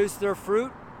produce their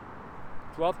fruit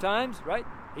 12 times, right?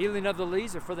 Healing of the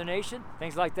leaves are for the nation,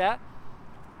 things like that.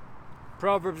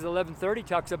 Proverbs 11:30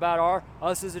 talks about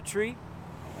us as a tree.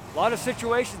 A lot of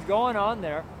situations going on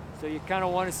there, so you kind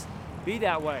of want to be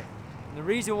that way. And the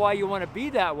reason why you want to be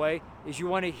that way is you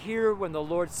want to hear when the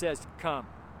Lord says, come.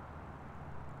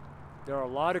 There are a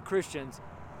lot of Christians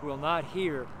who will not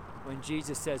hear when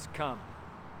Jesus says, come.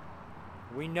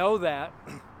 We know that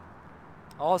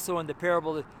also in the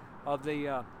parable of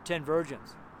the 10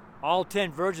 virgins. All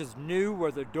 10 virgins knew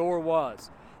where the door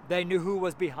was. They knew who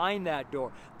was behind that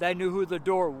door. They knew who the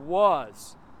door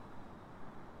was.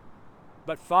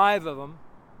 But 5 of them,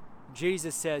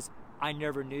 Jesus says, I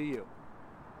never knew you.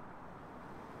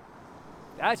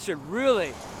 That should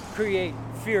really create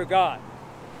fear God.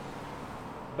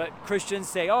 But Christians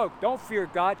say, oh, don't fear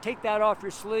God. Take that off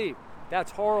your sleeve.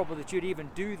 That's horrible that you'd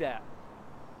even do that.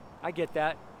 I get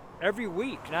that every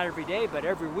week. Not every day, but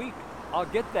every week I'll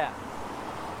get that.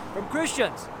 From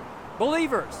Christians,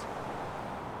 believers.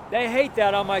 They hate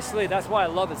that on my sleeve. That's why I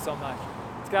love it so much.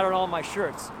 It's got it on all my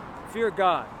shirts. Fear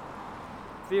God.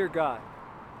 Fear God.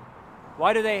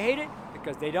 Why do they hate it?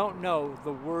 Because they don't know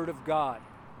the Word of God,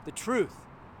 the truth.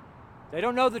 They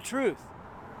don't know the truth.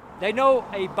 They know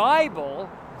a Bible,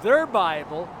 their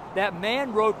Bible, that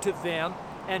man wrote to them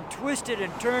and twisted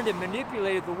and turned and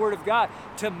manipulated the Word of God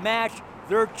to match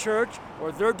their church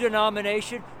or their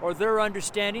denomination or their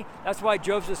understanding. That's why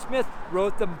Joseph Smith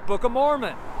wrote the Book of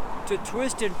Mormon, to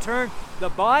twist and turn the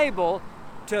Bible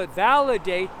to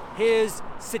validate his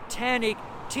satanic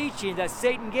teaching that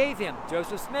Satan gave him.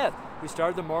 Joseph Smith, who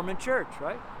started the Mormon church,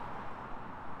 right?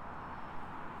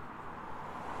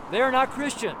 They are not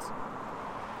Christians.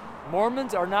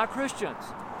 Mormons are not Christians.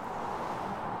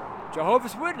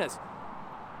 Jehovah's Witness,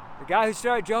 the guy who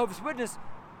started Jehovah's Witness,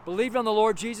 believed on the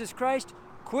Lord Jesus Christ,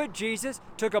 quit Jesus,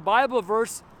 took a Bible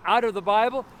verse out of the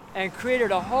Bible, and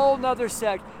created a whole nother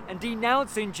sect and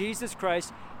denouncing Jesus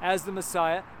Christ as the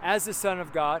Messiah, as the Son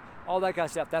of God, all that kind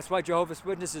of stuff. That's why Jehovah's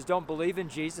Witnesses don't believe in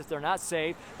Jesus. They're not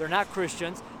saved. They're not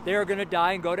Christians. They are going to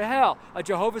die and go to hell. A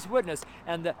Jehovah's Witness.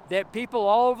 And the people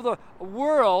all over the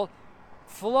world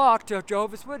flock to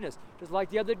Jehovah's Witness. Just like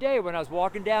the other day when I was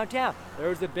walking downtown, there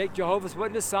was a big Jehovah's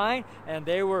Witness sign, and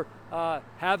they were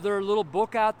have their little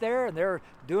book out there, and they're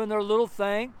doing their little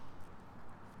thing.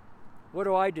 What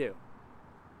do?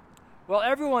 Well,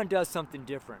 everyone does something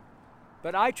different,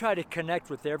 but I try to connect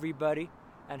with everybody,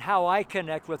 and how I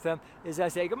connect with them is I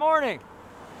say, good morning.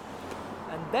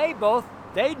 And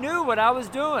they knew what I was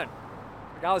doing.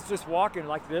 Like I was just walking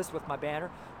like this with my banner,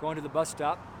 going to the bus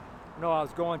stop. No, I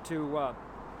was going to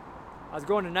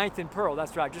 9th and Pearl.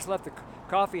 That's right. I just left the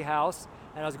coffee house,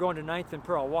 and I was going to 9th and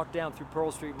Pearl. I walked down through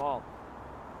Pearl Street Mall.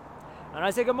 And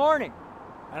I said, good morning.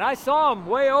 And I saw them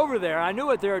way over there. I knew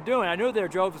what they were doing. I knew they were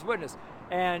Jehovah's Witness.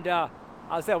 And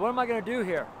I said, what am I going to do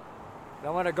here? Do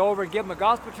I want to go over and give them a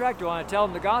gospel tract? Do I want to tell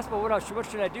them the gospel?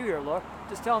 What should I do here, Lord?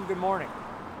 Just tell them good morning.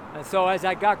 And so as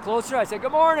I got closer, I said,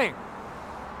 good morning.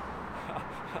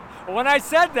 When I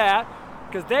said that,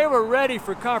 because they were ready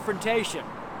for confrontation.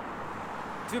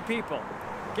 2 people.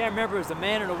 I can't remember if it was a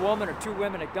man and a woman or 2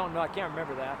 women. I don't know. I can't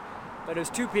remember that. But it was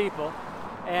 2 people.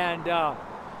 And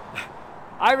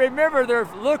I remember their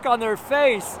look on their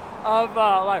face of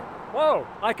like, whoa,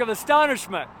 like of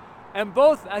astonishment. And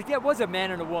both, I think it was a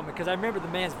man and a woman because I remember the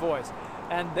man's voice.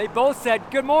 And they both said,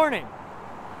 good morning.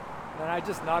 And I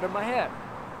just nodded my head.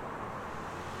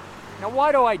 Now,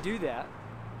 why do I do that?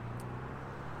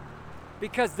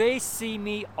 Because they see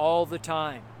me all the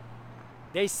time.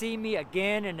 They see me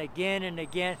again and again and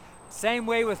again. Same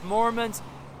way with Mormons.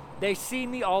 They see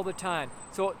me all the time.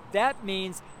 So that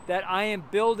means that I am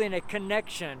building a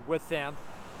connection with them,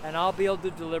 and I'll be able to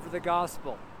deliver the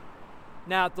gospel.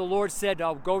 Now, if the Lord said,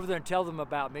 I'll go over there and tell them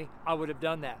about me, I would have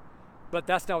done that. But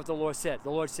that's not what the Lord said.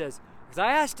 The Lord says, because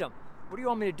I asked him, what do you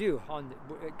want me to do?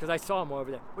 Because I saw him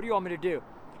over there. What do you want me to do?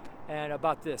 And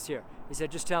about this here. He said,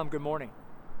 just tell them good morning.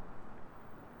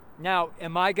 Now,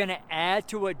 am I going to add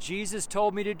to what Jesus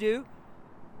told me to do?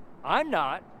 I'm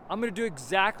not. I'm going to do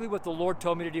exactly what the Lord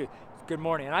told me to do. Good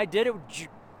morning. And I did it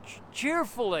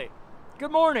cheerfully.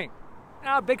 Good morning.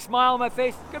 Now, a big smile on my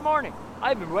face. Good morning.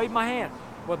 I even waved my hand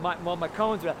with my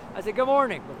cones. I said, good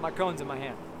morning, with my cones in my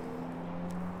hand.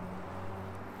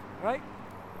 right?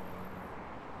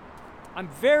 I'm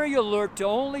very alert to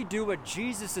only do what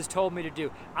Jesus has told me to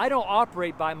do. I don't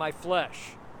operate by my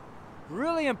flesh.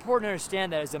 Really important to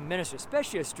understand that as a minister,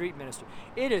 especially a street minister.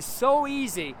 It is so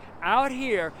easy out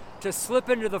here to slip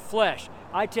into the flesh.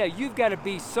 I tell you, you've got to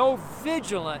be so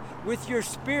vigilant with your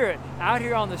spirit out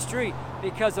here on the street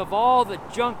because of all the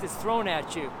junk that's thrown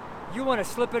at you. You want to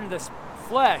slip into this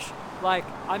flesh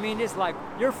it's like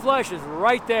your flesh is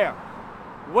right there,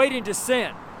 waiting to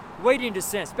sin,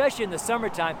 especially in the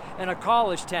summertime in a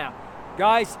college town.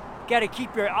 Guys, got to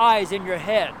keep your eyes in your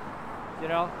head, you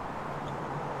know,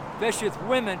 especially with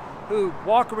women who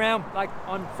walk around, like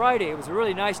on Friday, it was a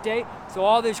really nice day, so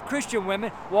all these Christian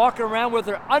women walking around with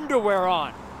their underwear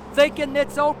on, thinking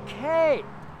it's okay.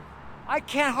 I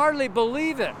can't hardly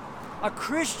believe it. A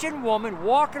Christian woman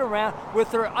walking around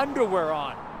with her underwear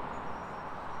on.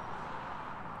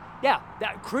 Yeah,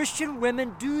 that Christian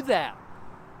women do that.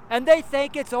 And they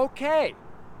think it's okay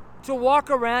to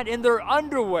walk around in their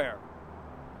underwear,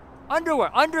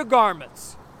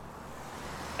 undergarments.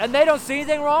 And they don't see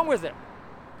anything wrong with it.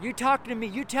 You talking to me,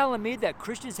 you telling me that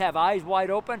Christians have eyes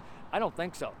wide open? I don't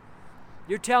think so.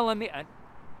 You're telling me,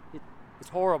 it's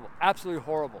horrible, absolutely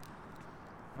horrible.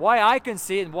 Why I can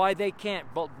see it and why they can't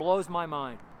blows my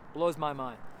mind,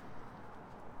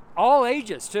 All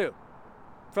ages too,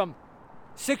 from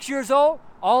 6 years old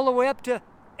all the way up to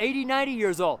 80, 90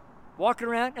 years old, walking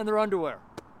around in their underwear,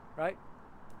 right?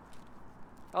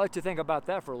 I like to think about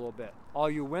that for a little bit. All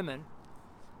you women,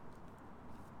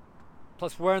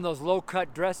 plus wearing those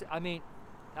low-cut dresses. I mean,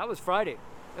 that was Friday.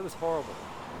 It was horrible.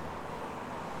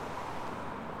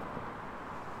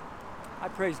 I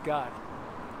praise God.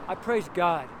 I praise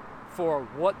God for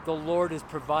what the Lord has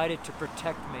provided to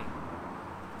protect me.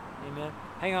 Amen.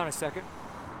 Hang on a second.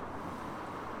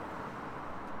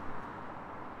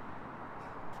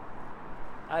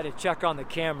 I had to check on the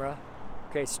camera.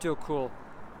 Okay, it's still cool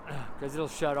because it'll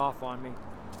shut off on me.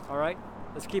 All right,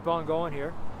 let's keep on going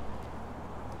here.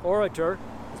 Orator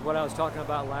is what I was talking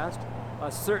about last.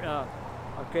 Was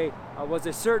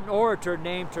a certain orator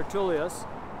named Tertullus.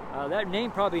 That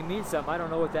name probably means something. I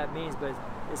don't know what that means, but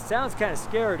it sounds kind of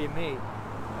scary to me.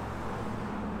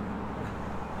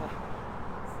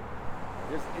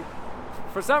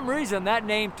 For some reason, that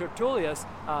name Tertullus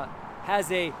has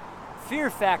a fear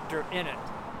factor in it.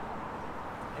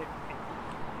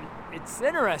 It's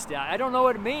interesting. I don't know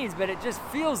what it means, but it just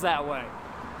feels that way.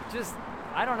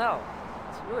 I don't know.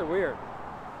 It's really weird.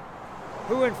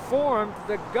 Who informed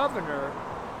the governor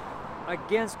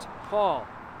against Paul.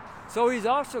 So he's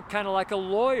also kind of like a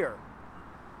lawyer,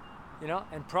 you know,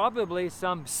 and probably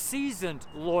some seasoned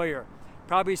lawyer.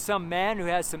 Probably some man who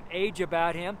has some age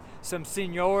about him, some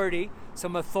seniority,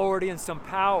 some authority, and some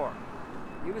power.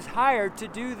 He was hired to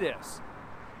do this.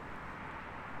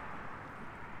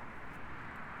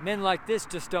 Men like this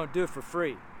just don't do it for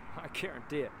free. I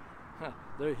guarantee it.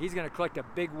 He's going to collect a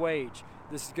big wage.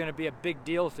 This is going to be a big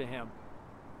deal to him.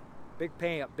 Big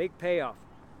payoff.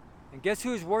 And guess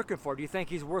who he's working for? Do you think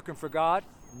he's working for God?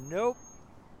 Nope.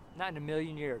 Not in a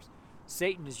million years.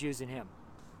 Satan is using him.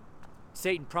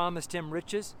 Satan promised him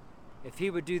riches. If he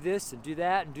would do this and do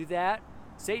that and do that,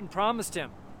 Satan promised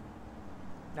him.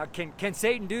 Now, can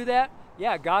Satan do that?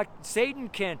 Yeah, Satan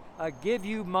can give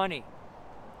you money,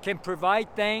 can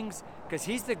provide things, because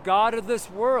he's the God of this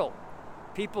world.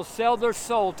 People sell their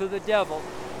soul to the devil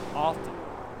often.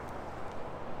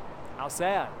 How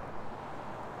sad.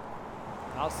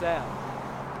 How sad.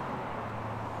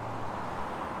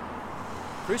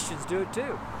 Christians do it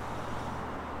too.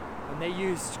 And they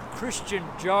use Christian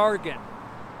jargon,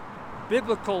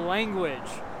 biblical language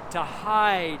to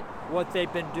hide what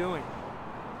they've been doing.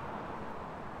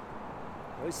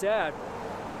 Really sad.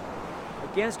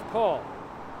 Against Paul.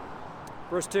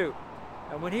 Verse 2.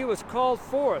 And when he was called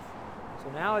forth, so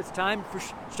now it's time for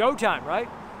showtime, right?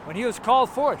 When he was called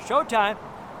forth, showtime,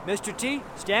 Mr. T,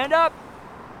 stand up.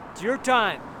 It's your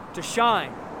time to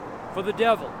shine for the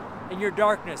devil in your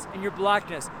darkness, in your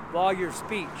blackness, of all your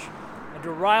speech, and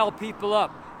to rile people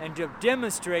up and to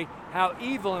demonstrate how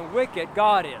evil and wicked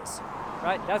God is,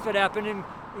 right? That's what happened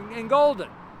in Golden.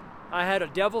 I had a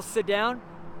devil sit down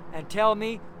and tell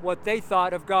me what they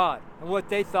thought of God and what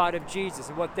they thought of Jesus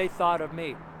and what they thought of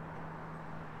me.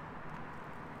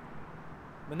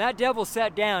 When that devil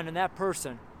sat down in that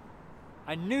person,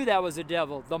 I knew that was a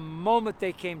devil the moment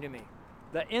they came to me.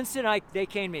 The instant they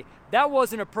came to me, that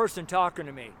wasn't a person talking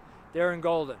to me there in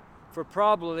Golden for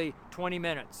probably 20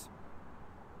 minutes.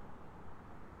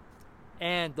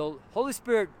 And the Holy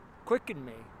Spirit quickened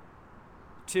me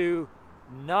to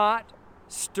not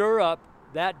stir up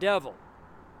that devil.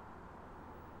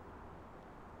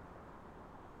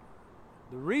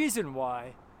 The reason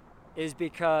why is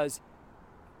because,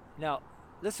 now,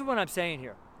 listen to what I'm saying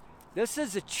here. This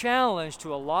is a challenge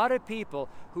to a lot of people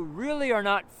who really are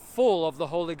not full of the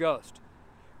Holy Ghost,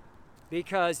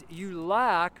 because you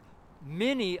lack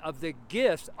many of the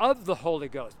gifts of the Holy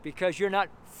Ghost because you're not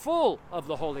full of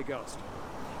the Holy Ghost.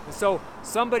 And so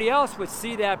somebody else would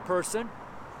see that person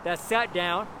that sat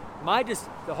down.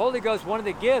 The Holy Ghost, one of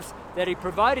the gifts that he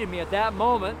provided me at that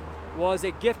moment was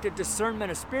a gift of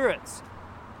discernment of spirits.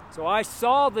 So I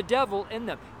saw the devil in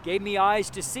them. Gave me eyes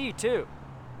to see too.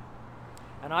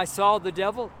 And I saw the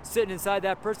devil sitting inside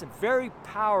that person. Very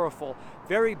powerful,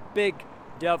 very big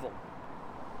devil.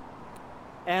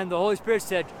 And the Holy Spirit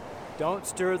said, don't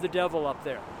stir the devil up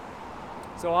there.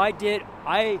 So I did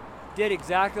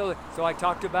exactly. So I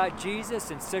talked about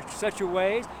Jesus in such a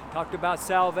way, talked about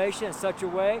salvation in such a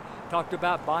way, talked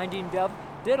about binding devil,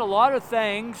 did a lot of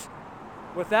things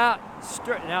without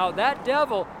now that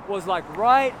devil was like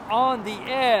right on the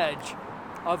edge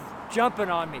of jumping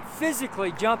on me,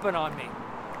 physically jumping on me.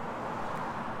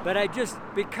 But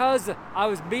because I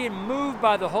was being moved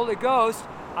by the Holy Ghost,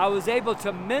 I was able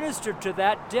to minister to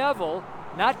that devil,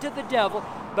 not to the devil,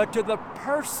 but to the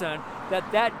person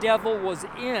that devil was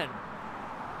in.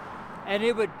 And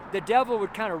the devil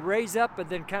would kind of raise up and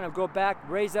then kind of go back,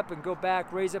 raise up and go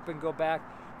back, raise up and go back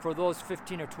for those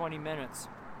 15 or 20 minutes.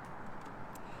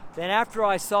 Then after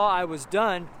I saw I was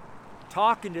done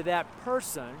talking to that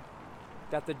person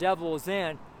that the devil was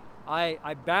in,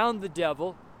 I bound the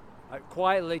devil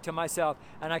quietly to myself,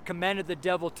 and I commanded the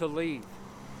devil to leave.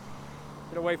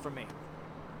 Get away from me.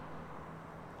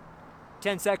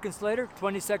 10 seconds later,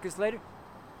 20 seconds later,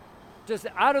 just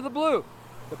out of the blue,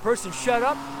 the person shut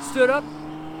up, stood up,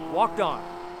 walked on,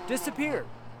 disappeared.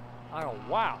 I go,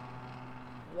 wow,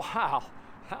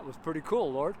 that was pretty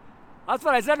cool, Lord. That's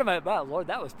what I said to myself, Lord,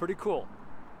 that was pretty cool.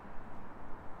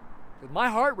 My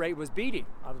heart rate was beating.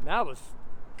 That was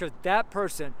because that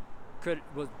person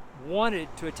wanted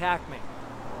to attack me.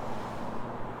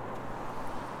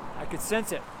 I could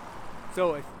sense it.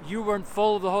 So if you weren't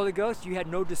full of the Holy Ghost, you had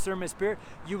no discernment spirit,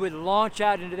 you would launch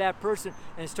out into that person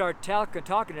and start talking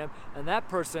to them, and that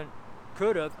person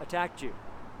could have attacked you.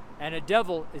 And a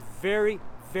devil is very,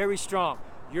 very strong.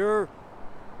 Your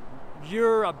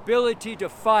ability to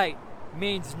fight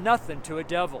means nothing to a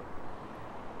devil.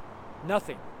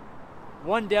 Nothing.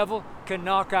 One devil can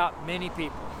knock out many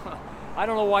people. I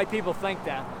don't know why people think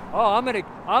that. Oh, I'm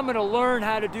gonna learn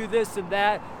how to do this and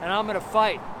that, and I'm gonna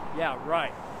fight. Yeah,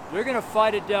 right. You're gonna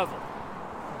fight a devil.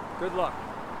 Good luck.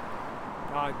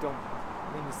 No, I don't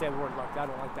mean to say the word luck. I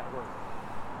don't like that word.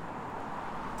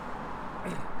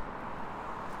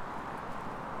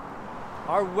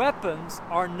 Our weapons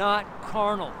are not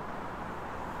carnal.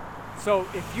 So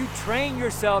if you train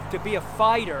yourself to be a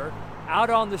fighter out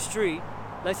on the street,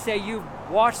 let's say you've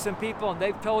watched some people and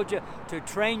they've told you to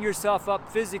train yourself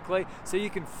up physically so you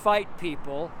can fight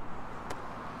people,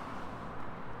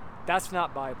 that's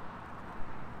not Bible.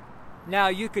 Now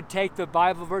you could take the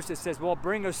Bible verse that says, well,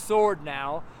 bring a sword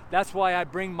now. That's why I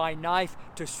bring my knife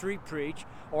to street preach,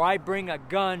 or I bring a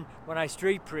gun when I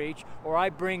street preach, or I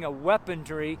bring a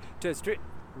weaponry to street.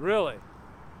 Really?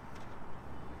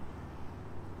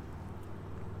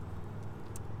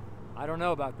 I don't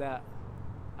know about that.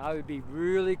 I would be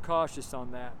really cautious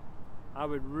on that. I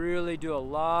would really do a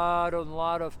lot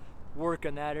of work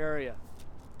in that area.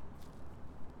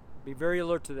 Be very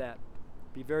alert to that.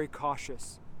 Be very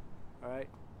cautious. All right?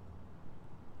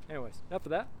 Anyways, enough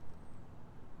of that.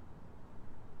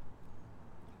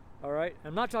 All right?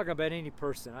 I'm not talking about any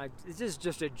person. This is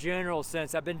just a general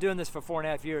sense. I've been doing this for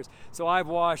 4.5 years. So I've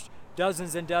watched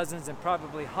dozens and dozens and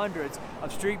probably hundreds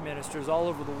of street ministers all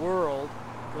over the world.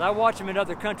 And I watch them in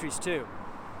other countries too.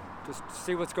 Just to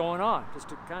see what's going on. Just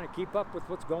to kind of keep up with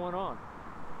what's going on.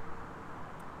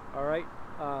 All right?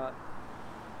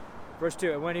 Verse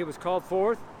 2. And when he was called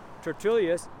forth,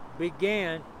 Tertullus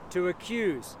began to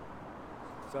accuse.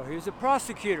 So he was a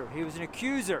prosecutor. He was an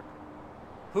accuser.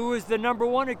 Who is the number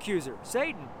one accuser?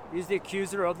 Satan. He's the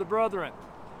accuser of the brethren.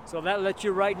 So that lets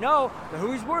you right know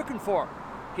who he's working for.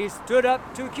 He stood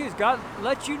up to accuse. God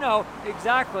lets you know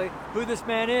exactly who this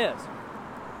man is.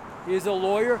 He is a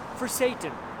lawyer for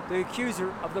Satan, the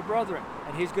accuser of the brethren.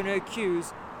 And he's going to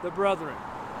accuse the brethren.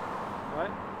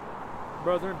 Right?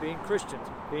 Brethren being Christians.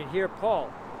 Being here Paul.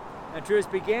 And Tertullus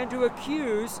began to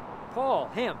accuse Paul,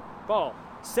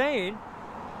 saying,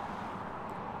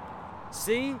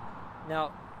 see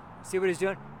what he's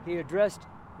doing? He addressed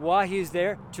why he's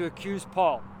there to accuse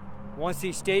Paul. Once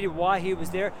he stated why he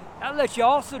was there, that lets you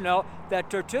also know that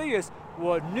Tertullus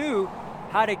knew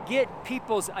how to get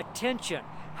people's attention,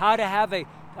 how to have a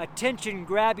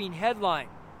attention-grabbing headline.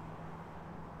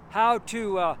 how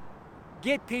to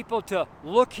get people to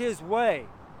look his way.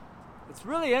 It's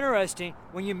really interesting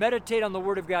when you meditate on the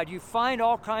Word of God. You find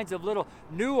all kinds of little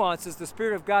nuances the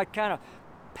Spirit of God kind of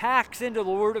packs into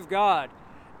the Word of God,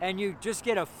 and you just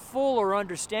get a fuller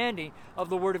understanding of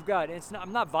the Word of God. And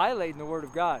I'm not violating the Word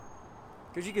of God,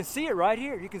 because you can see it right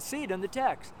here. You can see it in the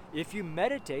text if you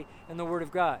meditate in the Word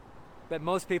of God. But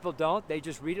most people don't. They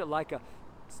just read it like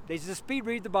they just speed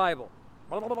read the Bible.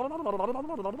 I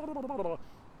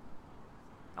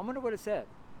wonder what it said.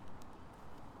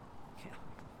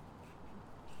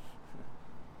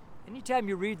 Anytime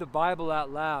you read the Bible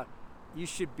out loud, you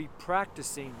should be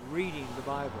practicing reading the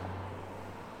Bible.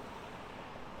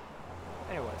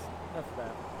 Anyways, enough of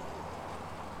that.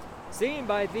 Seeing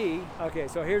by thee, okay,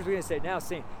 so here's what we're going to say. Now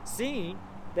seeing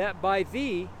that by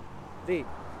thee,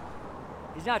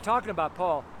 he's not talking about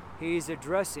Paul, he's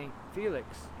addressing Felix.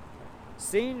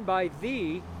 Seeing by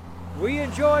thee, we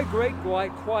enjoy great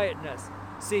quietness.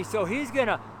 See, so he's going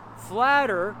to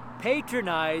flatter,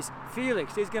 patronize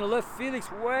Felix. He's going to lift Felix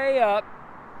way up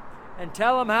and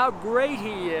tell him how great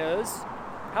he is,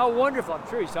 how wonderful. I'm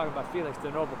sure he's talking about Felix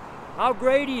the noble. How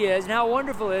great he is and how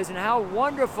wonderful he is and how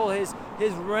wonderful his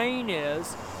reign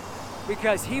is,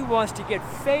 because he wants to get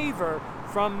favor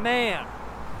from man.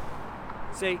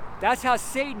 See, that's how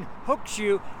Satan hooks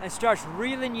you and starts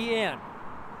reeling you in.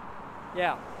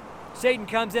 Yeah, Satan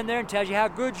comes in there and tells you how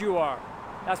good you are.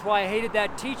 That's why I hated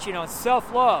that teaching on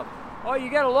self-love. Oh, you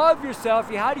got to love yourself.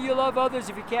 How do you love others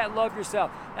if you can't love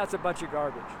yourself? That's a bunch of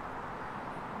garbage.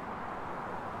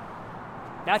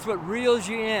 That's what reels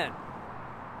you in.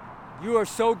 You are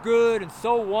so good and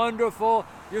so wonderful.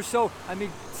 You're so,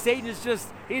 Satan is just,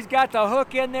 he's got the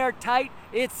hook in there tight.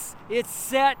 It's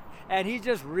set, and he's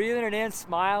just reeling it in,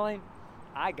 smiling.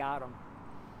 I got him.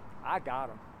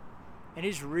 And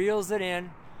he just reels it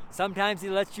in. Sometimes he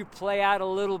lets you play out a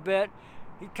little bit.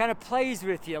 He kind of plays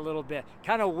with you a little bit,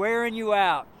 kind of wearing you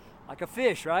out. Like a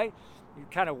fish, right? You're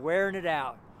kind of wearing it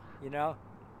out, you know?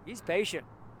 He's patient,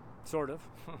 sort of.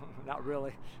 Not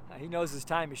really. He knows his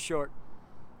time is short.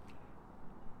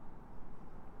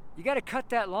 You got to cut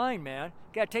that line, man.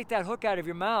 You got to take that hook out of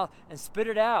your mouth and spit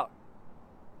it out.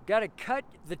 You got to cut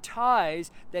the ties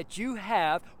that you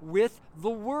have with the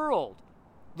world.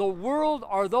 The world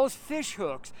are those fish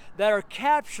hooks that are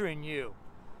capturing you.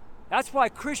 That's why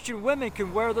Christian women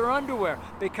can wear their underwear,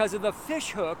 because of the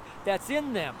fish hook that's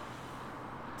in them.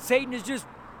 Satan is just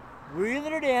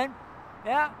reeling it in.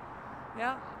 Yeah,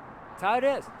 that's how it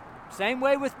is. Same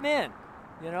way with men,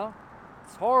 you know.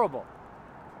 It's horrible.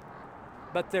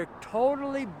 But they're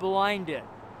totally blinded.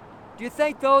 Do you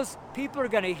think those people are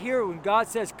going to hear when God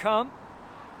says come?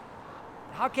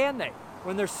 How can they?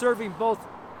 When they're serving both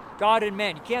God and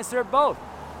man. You can't serve both.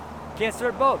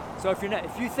 So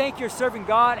if you think you're serving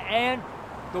God and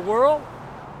the world,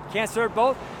 you can't serve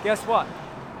both, guess what?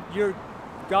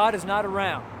 God is not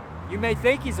around. You may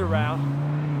think he's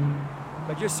around,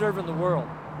 but you're serving the world.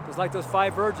 Just like those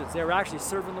 5 virgins, they were actually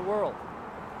serving the world.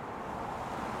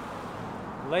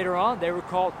 Later on, they were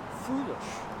called foolish.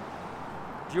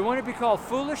 Do you want to be called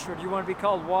foolish, or do you want to be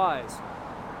called wise?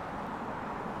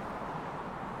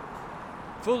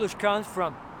 Foolish comes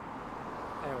from,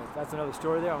 anyways, that's another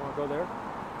story there. I won't go there.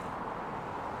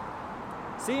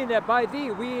 Seeing that by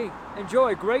thee we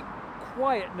enjoy great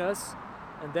quietness,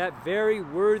 and that very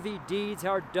worthy deeds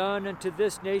are done unto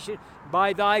this nation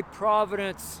by thy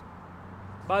providence.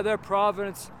 By their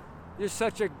providence. You're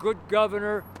such a good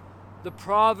governor. The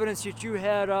providence that you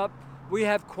had up. We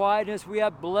have quietness, we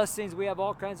have blessings, we have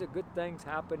all kinds of good things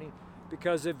happening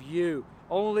because of you.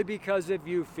 Only because of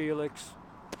you, Felix.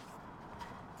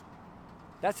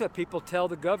 That's what people tell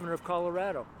the governor of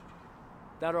Colorado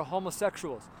that are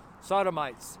homosexuals,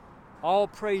 sodomites, all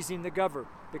praising the governor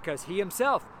because he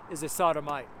himself is a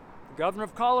sodomite. The governor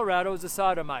of Colorado is a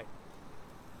sodomite,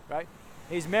 right?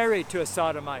 He's married to a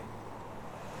sodomite.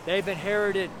 They've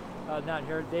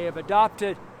they have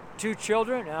adopted 2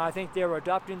 children, and I think they were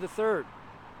adopting the 3rd.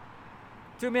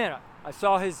 2 men. I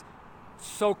saw his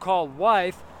so-called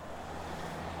wife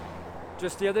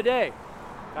just the other day.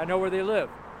 I know where they live.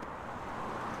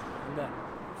 And the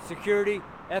security,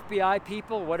 FBI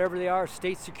people, whatever they are,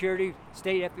 state security,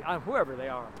 state FBI, whoever they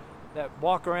are, that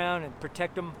walk around and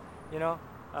protect them, you know.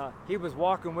 He was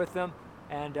walking with them,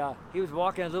 and he was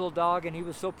walking a little dog, and he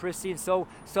was so prissy and so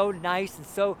nice and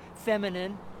so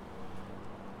feminine.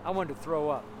 I wanted to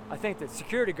throw up. I think the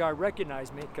security guard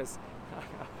recognized me because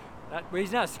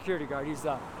he's not a security guard. He's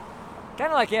kind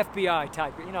of like FBI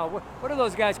type. You know, what are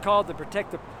those guys called to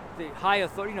protect the high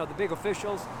authority, you know, the big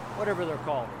officials, whatever they're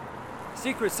called.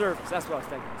 Secret Service, that's what I was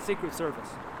thinking. Secret Service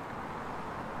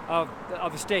of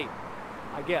a state,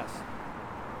 I guess.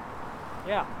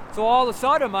 Yeah. So all the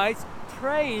Sodomites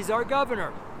praise our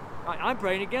governor. I'm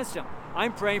praying against him.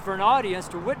 I'm praying for an audience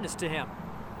to witness to him.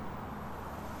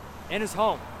 In his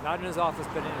home. Not in his office,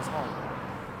 but in his home.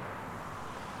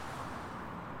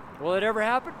 Will it ever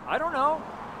happen? I don't know.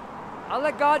 I'll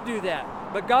let God do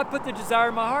that. But God put the desire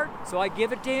in my heart, so I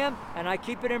give it to him, and I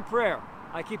keep it in prayer.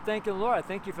 I keep thanking the Lord. I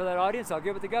thank you for that audience. I'll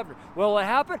give it to the governor. Will it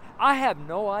happen? I have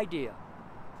no idea.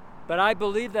 But I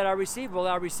believe that I receive. Will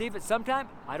I receive it sometime?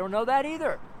 I don't know that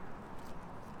either.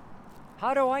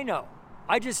 How do I know?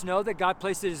 I just know that God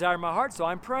placed the desire in my heart, so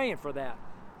I'm praying for that.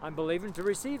 I'm believing to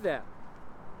receive that.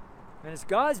 And it's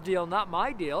God's deal, not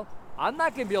my deal. I'm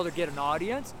not going to be able to get an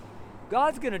audience.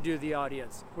 God's going to do the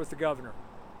audience with the governor.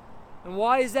 And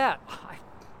why is that?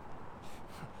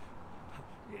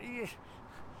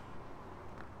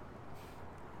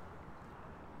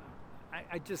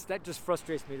 That just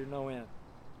frustrates me to no end.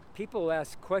 People who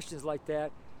ask questions like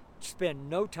that spend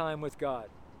no time with God.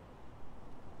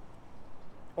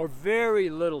 Or very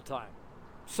little time.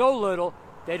 So little,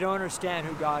 they don't understand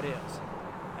who God is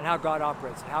and how God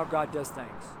operates and how God does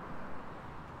things.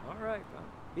 All right, well,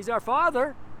 he's our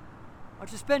Father. Why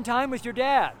don't you spend time with your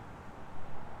dad?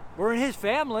 We're in his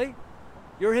family.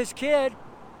 You're his kid.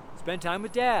 Spend time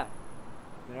with dad.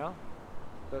 You know?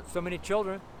 But so many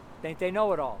children think they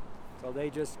know it all. So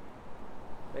they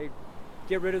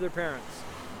get rid of their parents.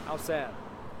 How sad.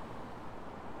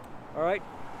 All right.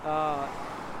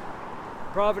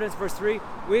 Providence, verse 3.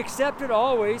 We accept it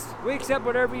always. We accept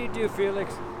whatever you do,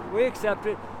 Felix. We accept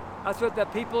it. That's what the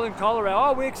people in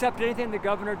Colorado, we accept anything the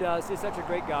governor does. He's such a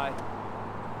great guy.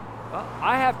 Well,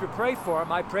 I have to pray for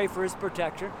him. I pray for his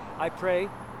protection. I pray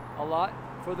a lot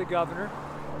for the governor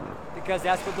because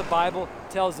that's what the Bible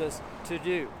tells us to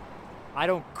do. I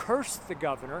don't curse the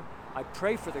governor. I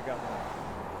pray for the governor.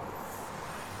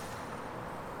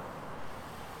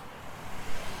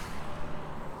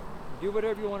 Do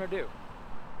whatever you want to do.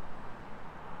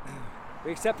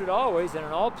 We accept it always and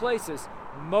in all places,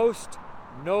 most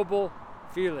noble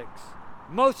Felix.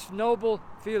 Most noble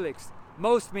Felix.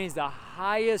 Most means the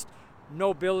highest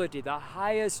nobility, the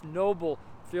highest noble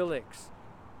Felix.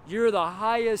 You're the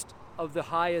highest of the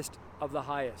highest of the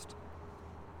highest.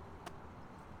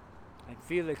 And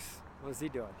Felix, what's he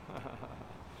doing?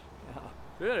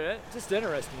 Yeah. Just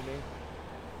interesting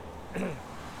to me.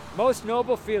 Most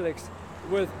noble Felix,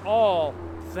 with all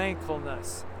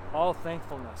thankfulness. All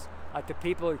thankfulness. Like the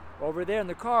people over there in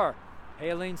the car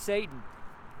hailing Satan.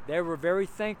 They were very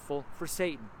thankful for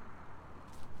Satan.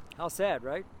 How sad,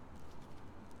 right?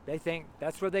 They think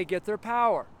that's where they get their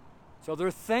power. So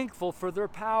they're thankful for their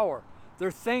power.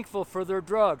 They're thankful for their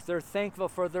drugs. They're thankful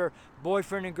for their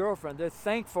boyfriend and girlfriend. They're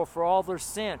thankful for all their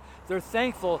sin. They're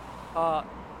thankful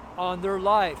on their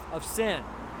life of sin.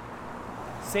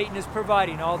 Satan is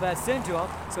providing all that sin to them.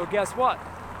 So guess what?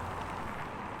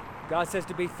 God says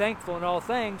to be thankful in all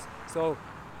things. So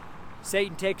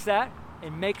Satan takes that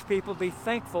and makes people be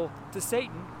thankful to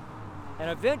Satan. And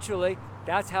eventually,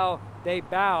 that's how they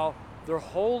bow their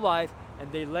whole life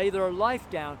and they lay their life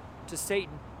down to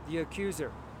Satan, the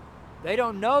accuser. They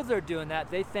don't know they're doing that.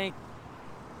 They think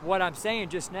what I'm saying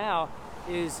just now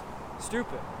is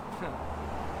stupid.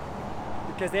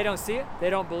 Because they don't see it, they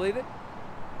don't believe it,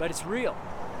 but it's real.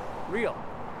 Real.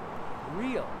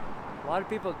 Real. A lot of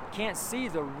people can't see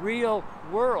the real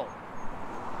world.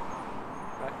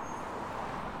 Right?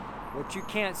 What you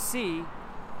can't see,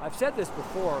 I've said this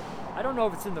before, I don't know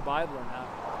if it's in the Bible or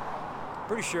not.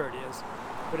 Pretty sure it is.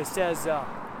 But it says,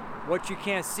 what you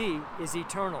can't see is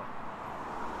eternal.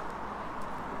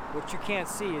 What you can't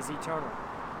see is eternal.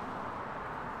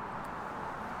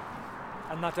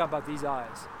 I'm not talking about these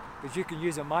eyes. Because you can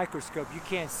use a microscope. You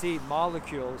can't see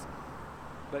molecules,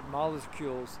 but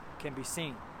molecules can be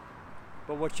seen.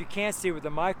 But what you can't see with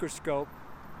a microscope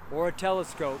or a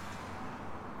telescope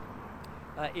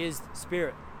is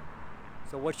spirit.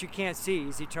 So what you can't see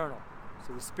is eternal.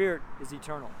 So the spirit is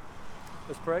eternal.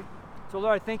 Let's pray. So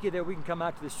Lord, I thank you that we can come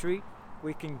out to the street.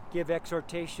 We can give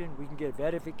exhortation. We can give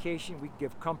edification. We can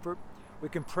give comfort. We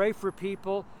can pray for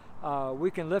people. We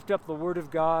can lift up the Word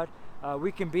of God.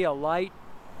 We can be a light.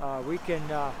 We can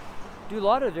do a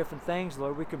lot of different things,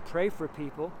 Lord. We can pray for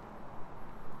people.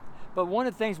 But one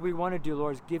of the things we want to do,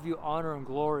 Lord, is give you honor and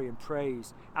glory and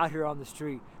praise out here on the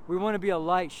street. We want to be a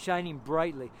light shining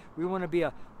brightly. We want to be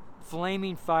a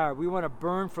flaming fire. We want to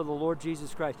burn for the Lord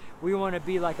Jesus Christ. We want to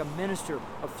be like a minister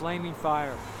of flaming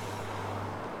fire.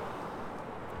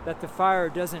 That the fire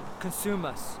doesn't consume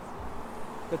us.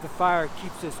 That the fire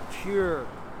keeps us pure.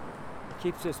 It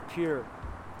keeps us pure.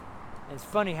 And it's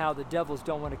funny how the devils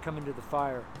don't want to come into the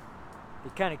fire.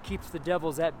 It kind of keeps the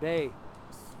devils at bay.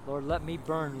 Lord, let me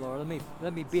burn, Lord.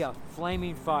 Let me be a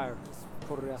flaming fire.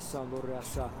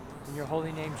 In your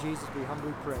holy name, Jesus, we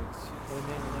humbly pray.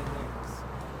 Amen and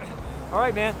amen. All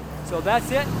right, man. So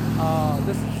that's it.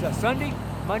 This is Sunday.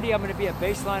 Monday, I'm going to be at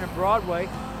Baseline and Broadway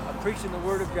preaching the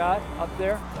Word of God up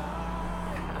there.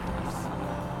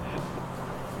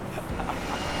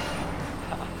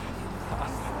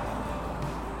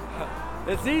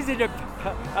 It's easy to...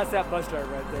 That's that bus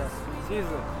driver right there.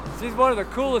 She's one of the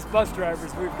coolest bus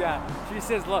drivers we've got. She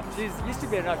says, look, she used to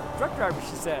be a truck driver,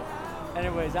 she said.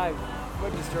 Anyways, I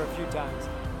witnessed her a few times.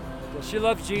 So she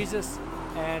loves Jesus,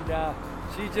 and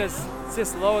she just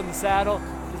sits low in the saddle,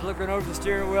 just looking over the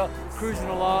steering wheel, cruising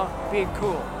along, being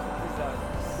cool. She's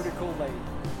a pretty cool lady.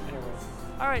 Anyways,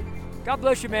 all right. God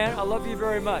bless you, man. I love you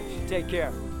very much. Take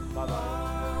care.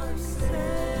 Bye-bye.